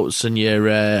drag routes and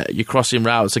your crossing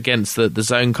routes against the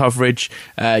zone coverage,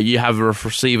 you have a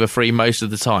receiver free most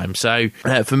of the time. So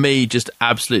for me, just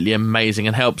absolutely amazing,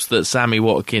 and helps that Sammy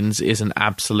Watkins is an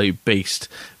absolute beast.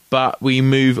 But we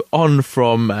move on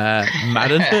from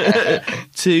Madden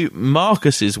to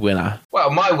Marcus's winner.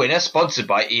 Well, my winner, sponsored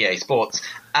by EA Sports,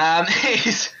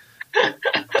 is...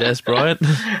 Dez Bryant?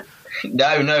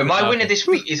 No. My winner this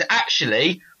week is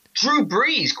actually Drew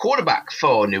Brees, quarterback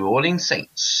for New Orleans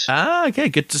Saints. Ah, okay.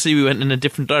 Good to see we went in a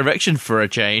different direction for a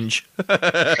change.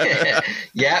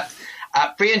 Yeah.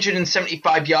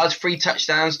 375 yards, 3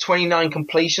 touchdowns, 29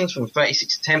 completions from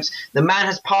 36 attempts. The man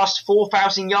has passed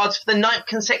 4,000 yards for the 9th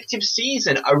consecutive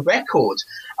season, a record.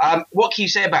 What can you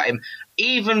say about him?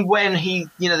 Even when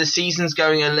the season's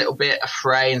going a little bit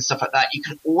affray and stuff like that, you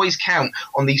can always count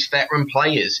on these veteran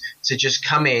players to just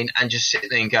come in and just sit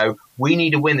there and go, we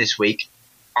need a win this week.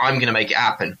 I'm going to make it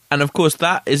happen. And of course,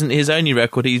 that isn't his only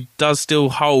record. He does still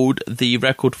hold the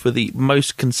record for the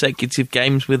most consecutive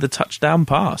games with a touchdown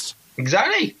pass.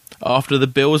 Exactly. After the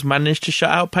Bills managed to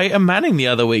shut out Peyton Manning the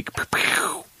other week.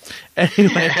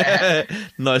 Anyway,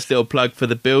 nice little plug for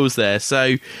the Bills there.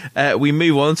 So we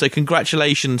move on. So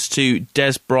congratulations to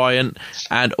Dez Bryant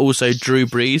and also Drew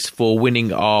Brees for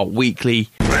winning our weekly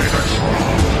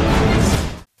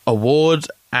award.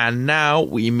 And now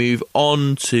we move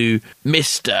on to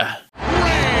Mr.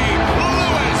 Ray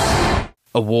Lewis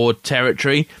award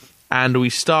territory. And we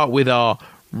start with our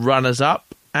runners-up.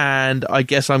 And I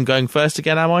guess I'm going first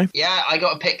again, am I? Yeah, I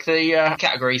got to pick the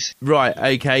categories. Right,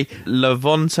 okay.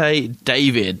 Lavonte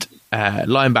David,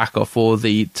 linebacker for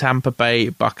the Tampa Bay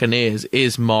Buccaneers,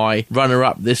 is my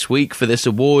runner-up this week for this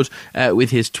award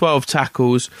with his 12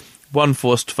 tackles, 1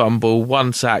 forced fumble,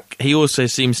 1 sack. He also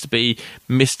seems to be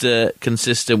Mr.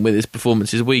 Consistent with his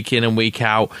performances week in and week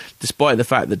out. Despite the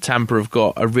fact that Tampa have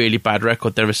got a really bad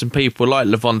record, there are some people like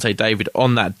Lavonte David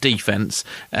on that defence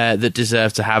that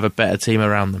deserve to have a better team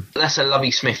around them. That's a Lovie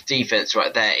Smith defence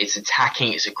right there. It's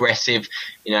attacking, it's aggressive.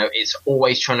 It's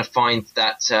always trying to find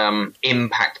that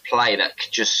impact play that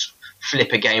could just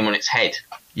flip a game on its head.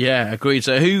 Yeah, agreed.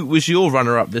 So who was your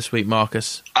runner-up this week,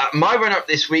 Marcus? My runner-up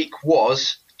this week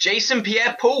was Jason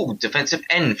Pierre-Paul, defensive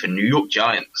end for New York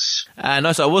Giants.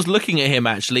 Nice. I was looking at him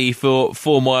actually for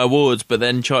my awards, but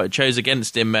then chose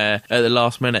against him at the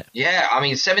last minute. Yeah,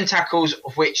 7 tackles,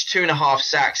 of which 2.5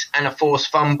 sacks and a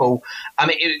forced fumble.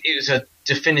 It was a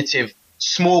definitive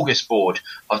smorgasbord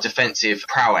of defensive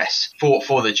prowess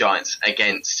for the Giants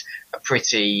against a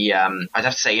pretty, I'd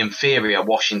have to say, inferior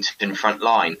Washington front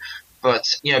line. But,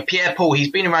 Pierre-Paul, he's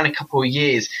been around a couple of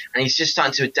years and he's just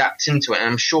starting to adapt into it.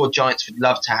 And I'm sure Giants would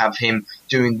love to have him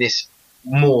doing this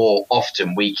more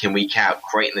often, week in, week out,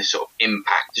 creating this sort of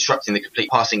impact, disrupting the complete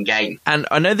passing game. And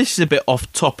I know this is a bit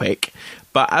off topic,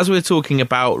 but as we're talking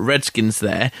about Redskins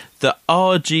there, the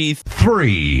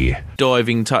RG3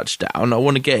 diving touchdown, I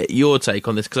want to get your take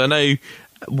on this because I know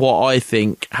what I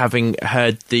think, having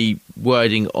heard the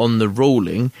wording on the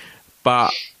ruling, but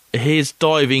his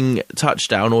diving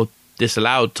touchdown, or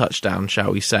disallowed touchdown,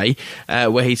 shall we say,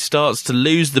 where he starts to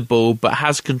lose the ball but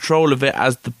has control of it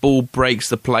as the ball breaks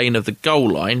the plane of the goal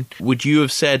line. Would you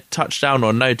have said touchdown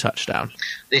or no touchdown?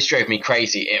 This drove me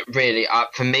crazy. It really,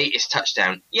 for me, it's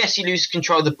touchdown. Yes, he loses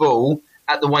control of the ball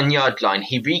at the 1 yard line.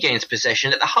 He regains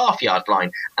possession at the half yard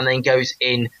line and then goes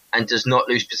in and does not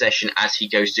lose possession as he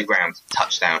goes to ground.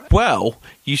 Touchdown. Well,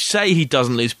 you say he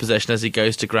doesn't lose possession as he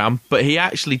goes to ground, but he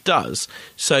actually does.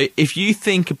 So if you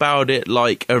think about it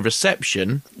like a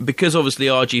reception, because obviously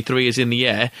RG3 is in the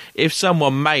air, if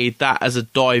someone made that as a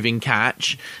diving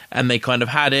catch and they kind of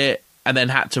had it and then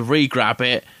had to re-grab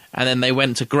it, and then they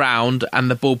went to ground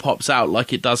and the ball pops out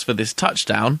like it does for this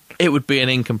touchdown, it would be an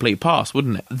incomplete pass,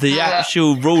 wouldn't it? The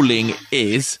actual ruling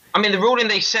is... the ruling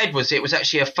they said was it was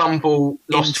actually a fumble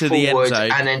lost into the end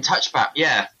zone and then touchback,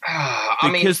 yeah.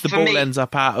 Because the ball ends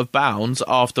up out of bounds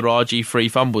after RG3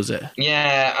 fumbles it.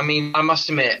 Yeah, I must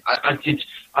admit, I'll tell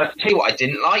you what I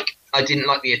didn't like. I didn't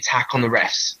like the attack on the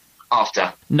refs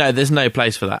after. No, there's no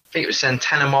place for that. I think it was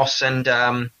Santana Moss and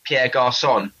Pierre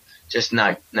Garçon. Just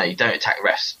no, you don't attack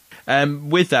refs.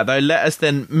 With that, though, let us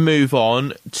then move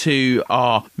on to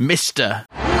our Mr.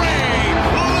 Ray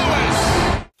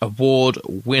Lewis award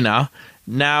winner.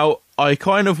 Now, I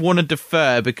kind of want to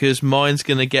defer because mine's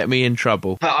going to get me in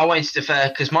trouble. But I want to defer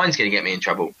because mine's going to get me in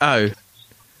trouble. Oh.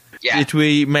 Yeah. Did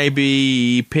we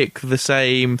maybe pick the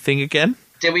same thing again?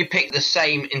 Did we pick the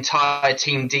same entire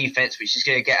team defense, which is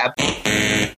going to get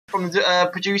a from the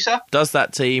producer? Does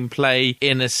that team play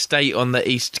in a state on the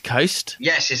East Coast?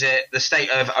 Yes, is it the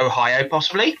state of Ohio,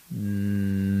 possibly?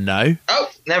 No. Oh,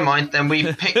 never mind. Then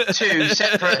we picked 2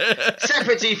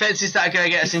 separate defenses that are going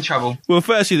to get us in trouble. Well,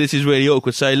 firstly, this is really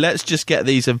awkward, so let's just get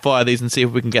these and fire these and see if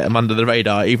we can get them under the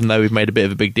radar, even though we've made a bit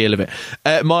of a big deal of it.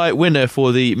 My winner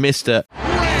for the Mr.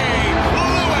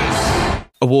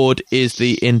 award is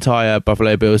the entire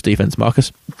Buffalo Bills defense,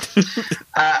 Marcus.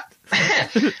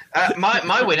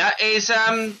 My winner is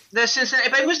the Cincinnati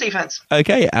Bengals defense.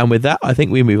 Okay, and with that, I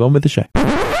think we move on with the show.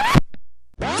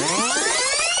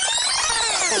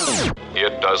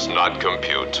 It does not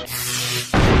compute.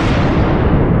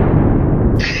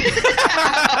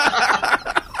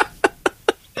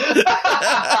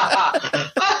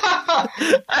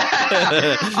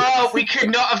 Oh, we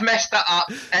could not have messed that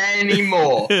up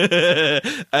anymore.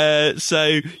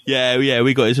 So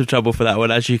we got into some trouble for that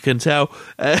one, as you can tell.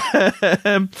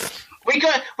 We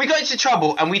got into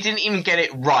trouble and we didn't even get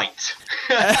it right.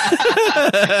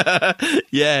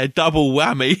 Yeah, double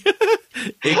whammy.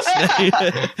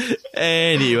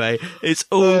 Anyway, it's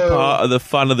all part of the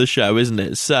fun of the show, isn't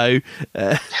it? So,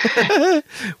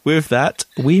 with that,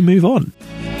 we move on.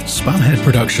 Spanhead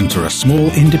Productions are a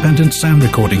small independent sound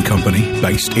recording company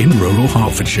based in rural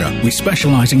Hertfordshire. We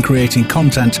specialise in creating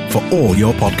content for all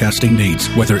your podcasting needs,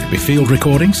 whether it be field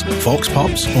recordings, vox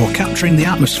pops, or capturing the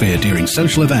atmosphere during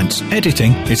social events.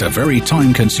 Editing is a very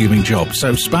time-consuming job,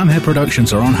 so Spanhead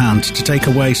Productions are on hand to take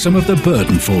away some of the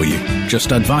burden for you.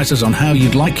 Just advise us on how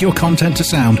you'd like your content to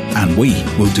sound, and we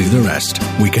will do the rest.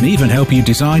 We can even help you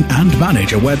design and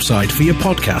manage a website for your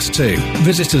podcast too.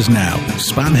 Visit us now,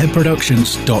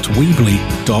 spanheadproductions.com.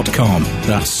 spamheadproductions.weebly.com.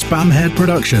 That's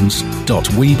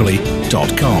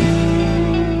spamheadproductions.weebly.com.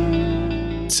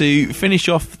 To finish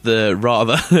off the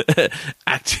rather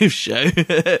active show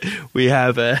we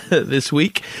have this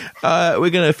week, we're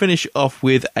going to finish off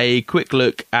with a quick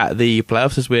look at the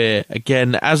playoffs, as we're,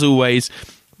 again, as always,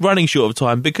 running short of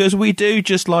time because we do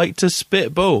just like to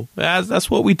spitball. That's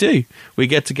what we do. We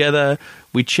get together,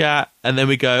 we chat, and then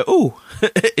we go, oh,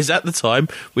 is that the time?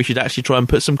 We should actually try and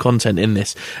put some content in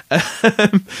this.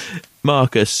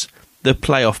 Marcus, the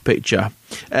playoff picture.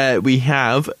 We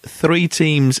have 3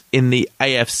 teams in the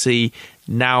AFC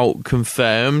now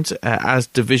confirmed as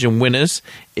division winners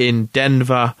in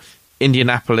Denver,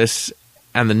 Indianapolis,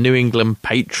 and the New England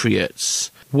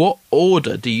Patriots. What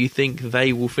order do you think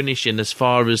they will finish in as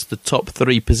far as the top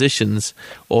 3 positions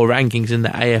or rankings in the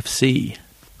AFC?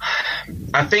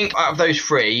 I think out of those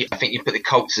 3, I think you put the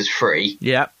Colts as 3.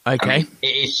 Yeah, okay. I mean,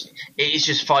 it is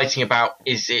just fighting about,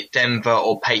 is it Denver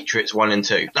or Patriots 1 and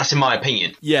 2? That's in my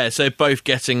opinion. Yeah, so both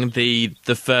getting the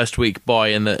first week bye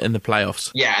in the playoffs.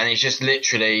 Yeah, and it's just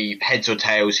literally heads or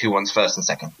tails, who wants first and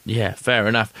second. Yeah, fair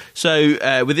enough. So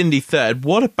with Indy third,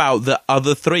 what about the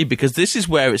other 3? Because this is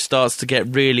where it starts to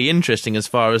get really interesting as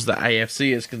far as the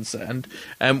AFC is concerned.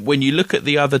 When you look at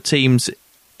the other teams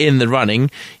in the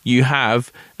running, you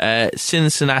have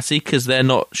Cincinnati, because they're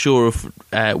not sure of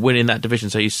winning that division.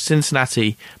 So you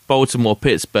Cincinnati, Baltimore,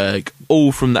 Pittsburgh,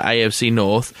 all from the AFC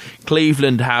North.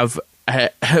 Cleveland have,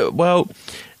 well,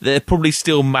 they're probably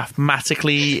still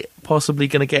mathematically possibly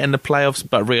going to get in the playoffs,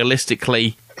 but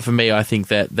realistically, for me, I think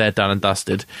they're done and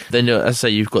dusted. Then, as I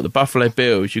say, you've got the Buffalo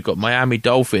Bills, you've got Miami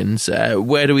Dolphins.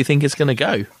 Where do we think it's going to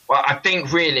go? Well, I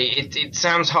think really, it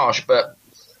sounds harsh, but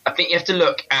I think you have to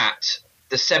look at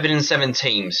the 7-7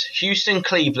 teams. Houston,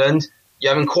 Cleveland,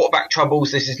 you're having quarterback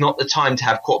troubles. This is not the time to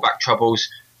have quarterback troubles.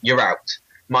 You're out.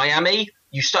 Miami,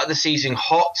 you start the season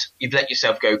hot. You've let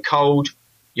yourself go cold.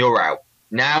 You're out.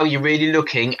 Now you're really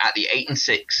looking at the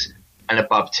 8-6 and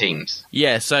above teams.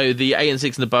 Yeah, so the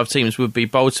 8-6 and above teams would be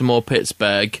Baltimore,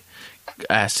 Pittsburgh,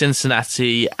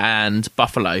 Cincinnati and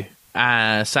Buffalo,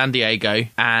 San Diego,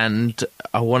 and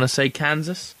I want to say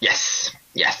Kansas. Yes.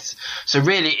 So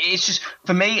really, it's just,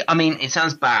 for me, I mean, it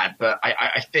sounds bad, but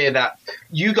I fear that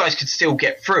you guys could still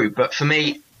get through. But for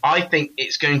me, I think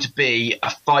it's going to be a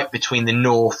fight between the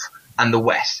North and the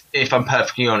West, if I'm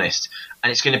perfectly honest. And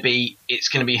it's going to be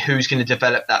who's going to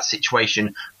develop that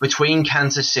situation between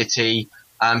Kansas City,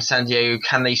 San Diego.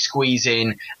 Can they squeeze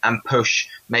in and push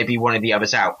maybe one of the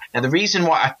others out? Now, the reason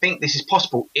why I think this is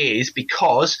possible is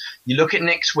because you look at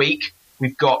next week,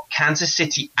 we've got Kansas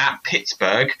City at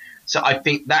Pittsburgh. So I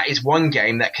think that is one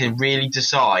game that can really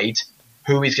decide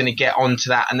who is going to get onto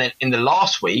that. And then in the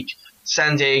last week,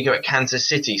 San Diego at Kansas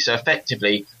City. So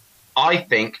effectively, I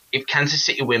think if Kansas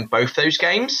City win both those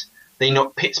games, they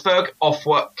knock Pittsburgh off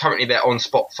what currently they're on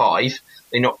spot 5.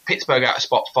 They knock Pittsburgh out of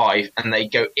spot 5 and they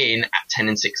go in at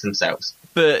 10-6 themselves.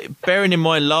 But bearing in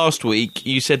mind last week,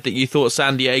 you said that you thought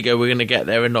San Diego were going to get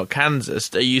there and not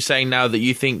Kansas. Are you saying now that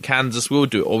you think Kansas will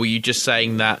do it? Or were you just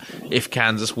saying that if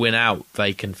Kansas win out,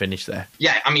 they can finish there?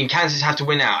 Yeah, I mean, Kansas have to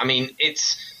win out. I mean,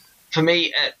 it's, for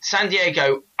me, San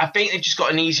Diego, I think they've just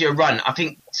got an easier run. I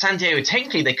think San Diego,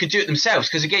 technically, they could do it themselves.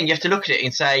 Because, again, you have to look at it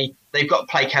and say they've got to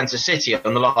play Kansas City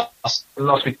on the last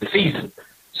week of the season.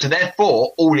 So,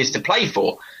 therefore, all is to play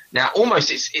for. Now,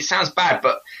 almost, it sounds bad,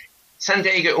 but San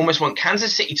Diego almost want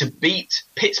Kansas City to beat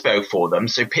Pittsburgh for them,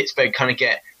 so Pittsburgh kind of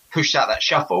get pushed out that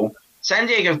shuffle. San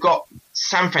Diego have got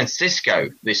San Francisco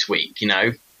this week, you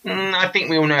know. I think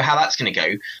we all know how that's going to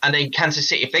go. And then Kansas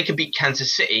City, if they could beat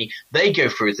Kansas City, they go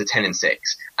through as a 10-6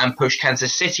 and push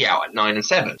Kansas City out at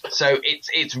 9-7. So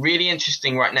it's really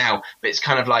interesting right now, but it's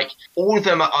kind of like all of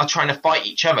them are trying to fight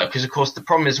each other because, of course, the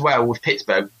problem as well with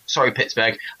Pittsburgh, I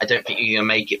don't think you're going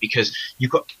to make it because you've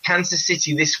got Kansas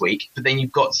City this week, but then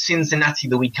you've got Cincinnati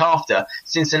the week after.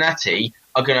 Cincinnati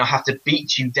are going to have to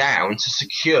beat you down to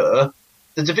secure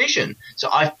the division. So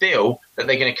I feel that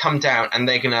they're going to come down and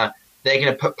they're going to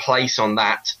put place on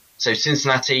that. So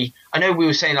Cincinnati, I know we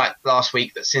were saying like last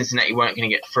week that Cincinnati weren't going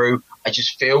to get through. I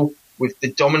just feel with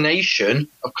the domination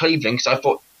of Cleveland, because I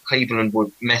thought Cleveland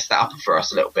would mess that up for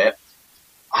us a little bit.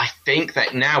 I think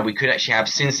that now we could actually have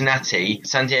Cincinnati,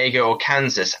 San Diego or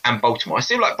Kansas and Baltimore. I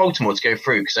still like Baltimore to go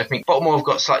through because I think Baltimore have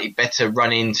got slightly better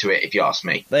run into it, if you ask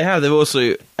me. They have. They've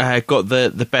also got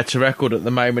the better record at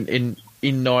the moment in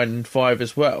 9-5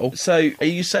 as well. So are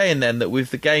you saying then that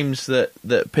with the games that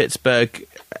Pittsburgh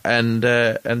and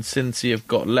Cincy have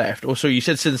got left, or sorry, you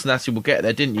said Cincinnati will get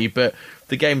there, didn't you? But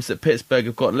the games that Pittsburgh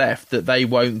have got left that they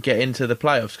won't get into the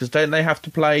playoffs? Because don't they have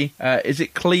to play, is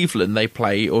it Cleveland they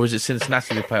play, or is it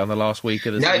Cincinnati they play on the last week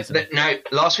of the season? No,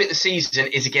 last week of the season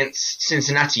is against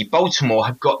Cincinnati. Baltimore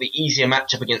have got the easier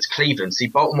matchup against Cleveland. See,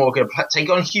 Baltimore are going to take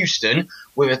on Houston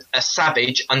with a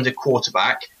savage under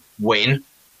quarterback win.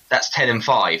 That's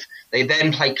 10-5. They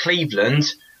then play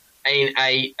Cleveland in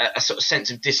a sort of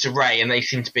sense of disarray, and they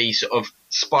seem to be sort of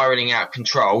spiraling out of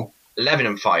control.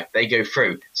 11-5, they go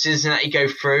through. Cincinnati go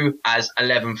through as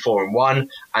 11-4-1,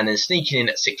 and then sneaking in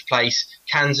at 6th place,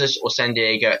 Kansas or San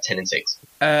Diego at 10-6.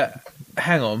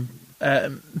 Hang on,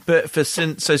 but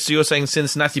so you're saying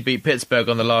Cincinnati beat Pittsburgh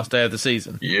on the last day of the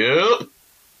season? Yep.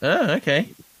 Oh, okay.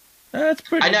 That's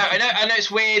pretty. I know.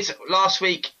 It's weird. Last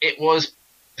week it was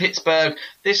Pittsburgh.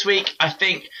 This week, I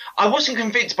think I wasn't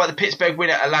convinced by the Pittsburgh win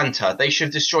at Atlanta. They should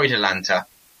have destroyed Atlanta.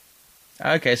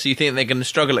 Okay, so you think they're going to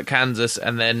struggle at Kansas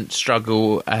and then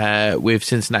struggle with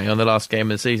Cincinnati on the last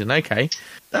game of the season? Okay,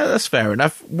 that's fair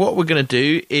enough. What we're going to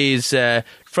do is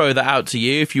throw that out to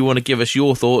you if you want to give us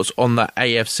your thoughts on the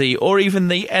AFC or even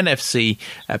the NFC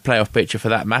playoff picture for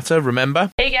that matter. Remember?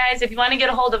 Hey guys, if you want to get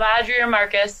a hold of Audrey or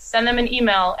Marcus, send them an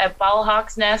email at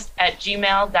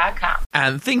ballhawksnest@gmail.com.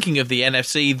 And thinking of the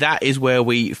NFC, that is where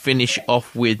we finish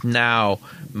off with now.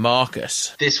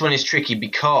 Marcus. This one is tricky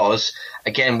because,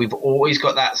 again, we've always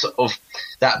got that sort of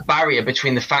that barrier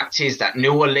between the fact is that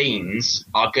New Orleans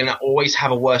are going to always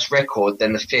have a worse record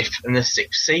than the 5th and the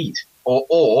 6th seed.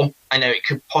 Or I know it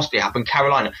could possibly happen,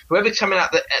 Carolina. Whoever's coming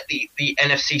out at the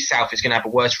NFC South is going to have a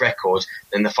worse record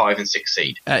than the 5 and 6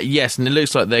 seed. Yes, and it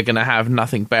looks like they're going to have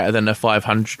nothing better than a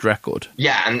 500 record.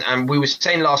 Yeah, and we were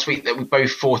saying last week that we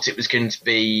both thought it was going to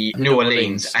be New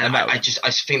Orleans. And I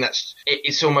just think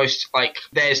it's almost like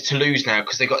theirs to lose now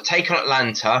because they've got to take on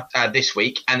Atlanta this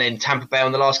week and then Tampa Bay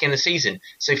on the last game of the season.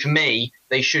 So for me,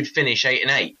 they should finish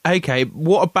 8-8. Okay,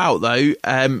 what about though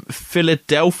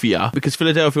Philadelphia? Because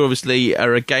Philadelphia obviously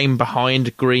are a game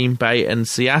behind Green Bay and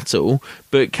Seattle,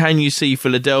 but can you see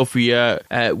Philadelphia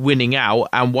winning out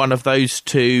and one of those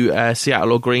two,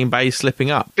 Seattle or Green Bay,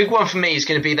 slipping up? Big one for me is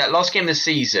going to be that last game of the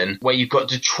season where you've got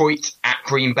Detroit at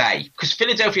Green Bay, because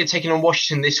Philadelphia are taking on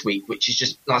Washington this week, which is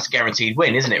just that's a guaranteed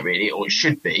win, isn't it? Really, or it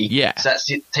should be. Yeah. So that's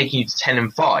taking you to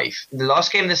 10-5. The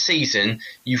last game of the season,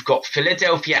 you've got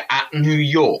Philadelphia at New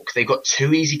York. They've got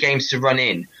 2 easy games to run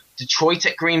in. Detroit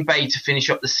at Green Bay to finish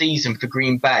up the season for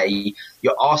Green Bay.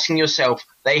 You're asking yourself,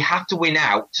 they have to win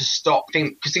out to stop,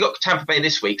 because they got Tampa Bay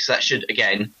this week, so that should,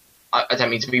 again, I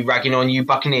don't mean to be ragging on you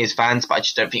Buccaneers fans, but I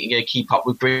just don't think you're going to keep up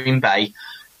with Green Bay.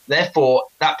 Therefore,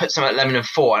 that puts them at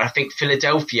 11-4, and I think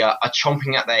Philadelphia are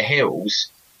chomping at their heels.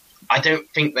 I don't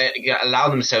think they're going to allow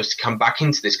themselves to come back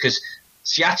into this, because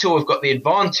Seattle have got the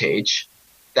advantage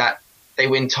that they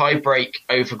win tie-break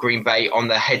over Green Bay on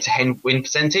the head-to-head win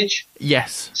percentage.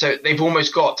 Yes. So they've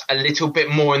almost got a little bit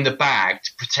more in the bag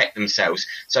to protect themselves.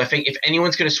 So I think if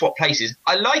anyone's going to swap places,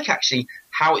 I like actually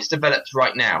how it's developed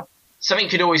right now. Something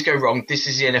could always go wrong. This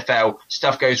is the NFL.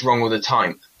 Stuff goes wrong all the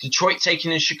time. Detroit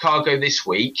taking in Chicago this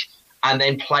week and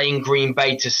then playing Green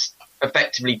Bay to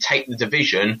effectively take the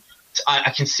division.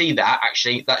 I can see that,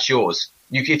 actually. That's yours.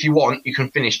 If you want, you can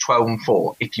finish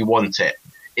 12-4 if you want it.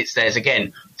 It's theirs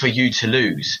again for you to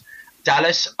lose.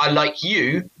 Dallas, I like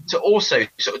you to also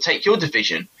sort of take your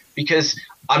division because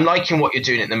I'm liking what you're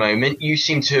doing at the moment. You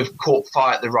seem to have caught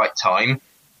fire at the right time.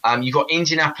 You've got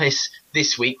Indianapolis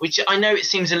this week, which I know it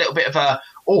seems a little bit of a,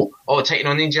 taking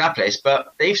on Indianapolis,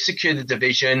 but they've secured the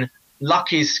division.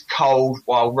 Luck is cold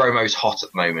while Romo's hot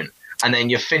at the moment. And then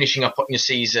you're finishing up on your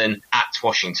season at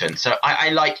Washington. So I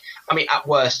at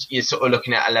worst, you're sort of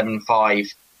looking at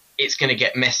 11-5. It's going to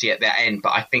get messy at their end,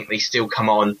 but I think they still come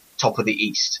on top of the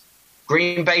East.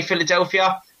 Green Bay,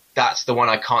 Philadelphia, that's the one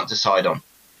I can't decide on.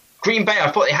 Green Bay, I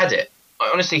thought they had it.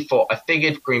 I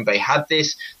figured Green Bay had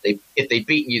this. If they'd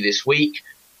beaten you this week,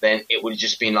 then it would have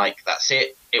just been like, that's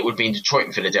it. It would have been Detroit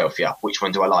and Philadelphia. Which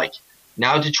one do I like?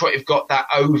 Now Detroit have got that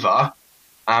over.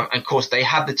 And of course, they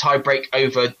had the tie break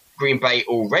over Green Bay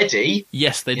already.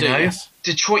 Yes, they do. Yes.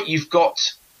 Detroit, you've got...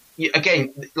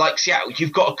 Again, like Seattle,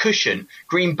 you've got a cushion.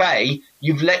 Green Bay,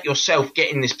 you've let yourself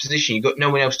get in this position. You've got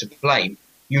no one else to blame.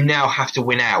 You now have to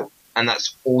win out, and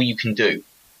that's all you can do.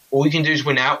 All you can do is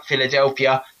win out.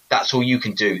 Philadelphia, that's all you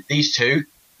can do. These two,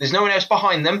 there's no one else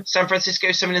behind them. San Francisco,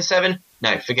 7-7.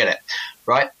 No, forget it.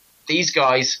 Right? These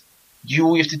guys,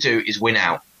 all you have to do is win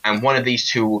out, and one of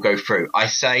these two will go through. I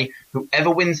say,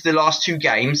 whoever wins the last 2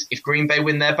 games, if Green Bay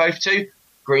win their both 2,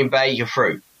 Green Bay, you're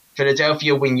through.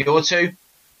 Philadelphia win your 2,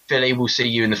 Philly will see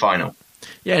you in the final.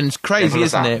 Yeah, and it's crazy,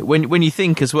 isn't it? When you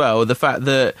think as well, the fact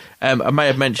that, I may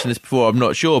have mentioned this before, I'm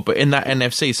not sure, but in that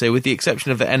NFC, so with the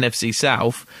exception of the NFC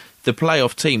South, the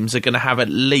playoff teams are going to have at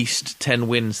least 10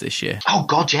 wins this year. Oh,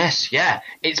 God, yes, yeah.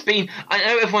 It's been... I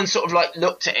know everyone's sort of like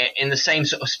looked at it in the same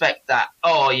sort of spec that,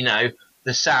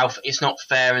 the South, it's not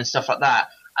fair and stuff like that.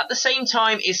 At the same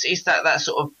time, it's that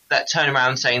sort of that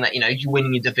turnaround saying that, you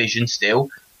win your division still.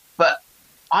 But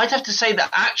I'd have to say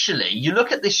that actually, you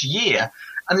look at this year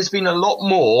and there's been a lot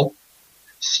more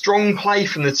strong play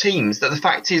from the teams. That the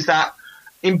fact is that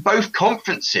in both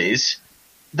conferences,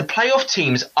 the playoff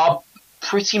teams are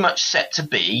pretty much set to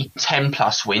be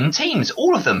 10-plus win teams.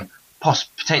 All of them,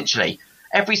 potentially.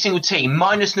 Every single team,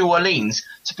 minus New Orleans,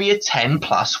 to be a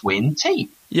 10-plus win team.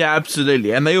 Yeah,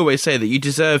 absolutely. And they always say that you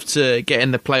deserve to get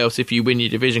in the playoffs if you win your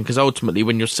division, because ultimately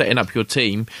when you're setting up your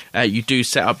team, you do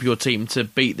set up your team to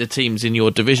beat the teams in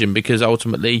your division, because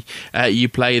ultimately you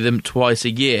play them twice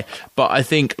a year. But I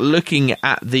think looking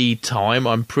at the time,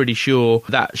 I'm pretty sure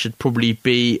that should probably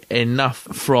be enough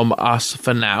from us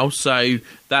for now. So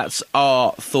that's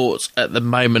our thoughts at the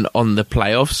moment on the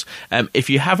playoffs. If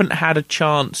you haven't had a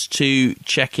chance to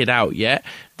check it out yet,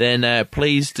 then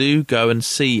please do go and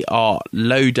see our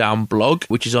Lowdown blog,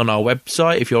 which is on our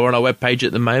website. If you're on our webpage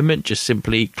at the moment, just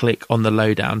simply click on the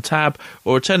Lowdown tab,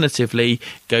 or alternatively,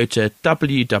 go to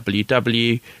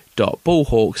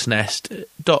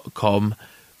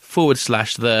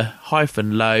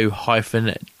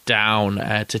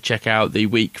www.bullhawksnest.com/the-low-down to check out the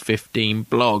Week 15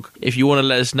 blog. If you want to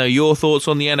let us know your thoughts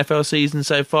on the NFL season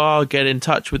so far, get in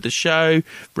touch with the show.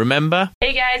 Remember,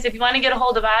 hey guys, if you want to get a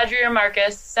hold of Audrey or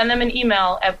Marcus, send them an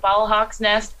email at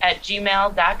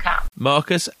ballhawksnest@gmail.com.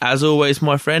 Marcus, as always,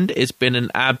 my friend, it's been an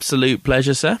absolute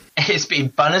pleasure, sir. It's been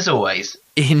fun as always.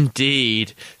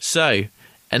 Indeed. So,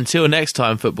 until next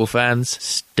time, football fans,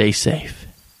 stay safe,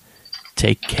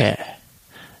 take care,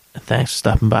 and thanks for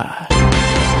stopping by.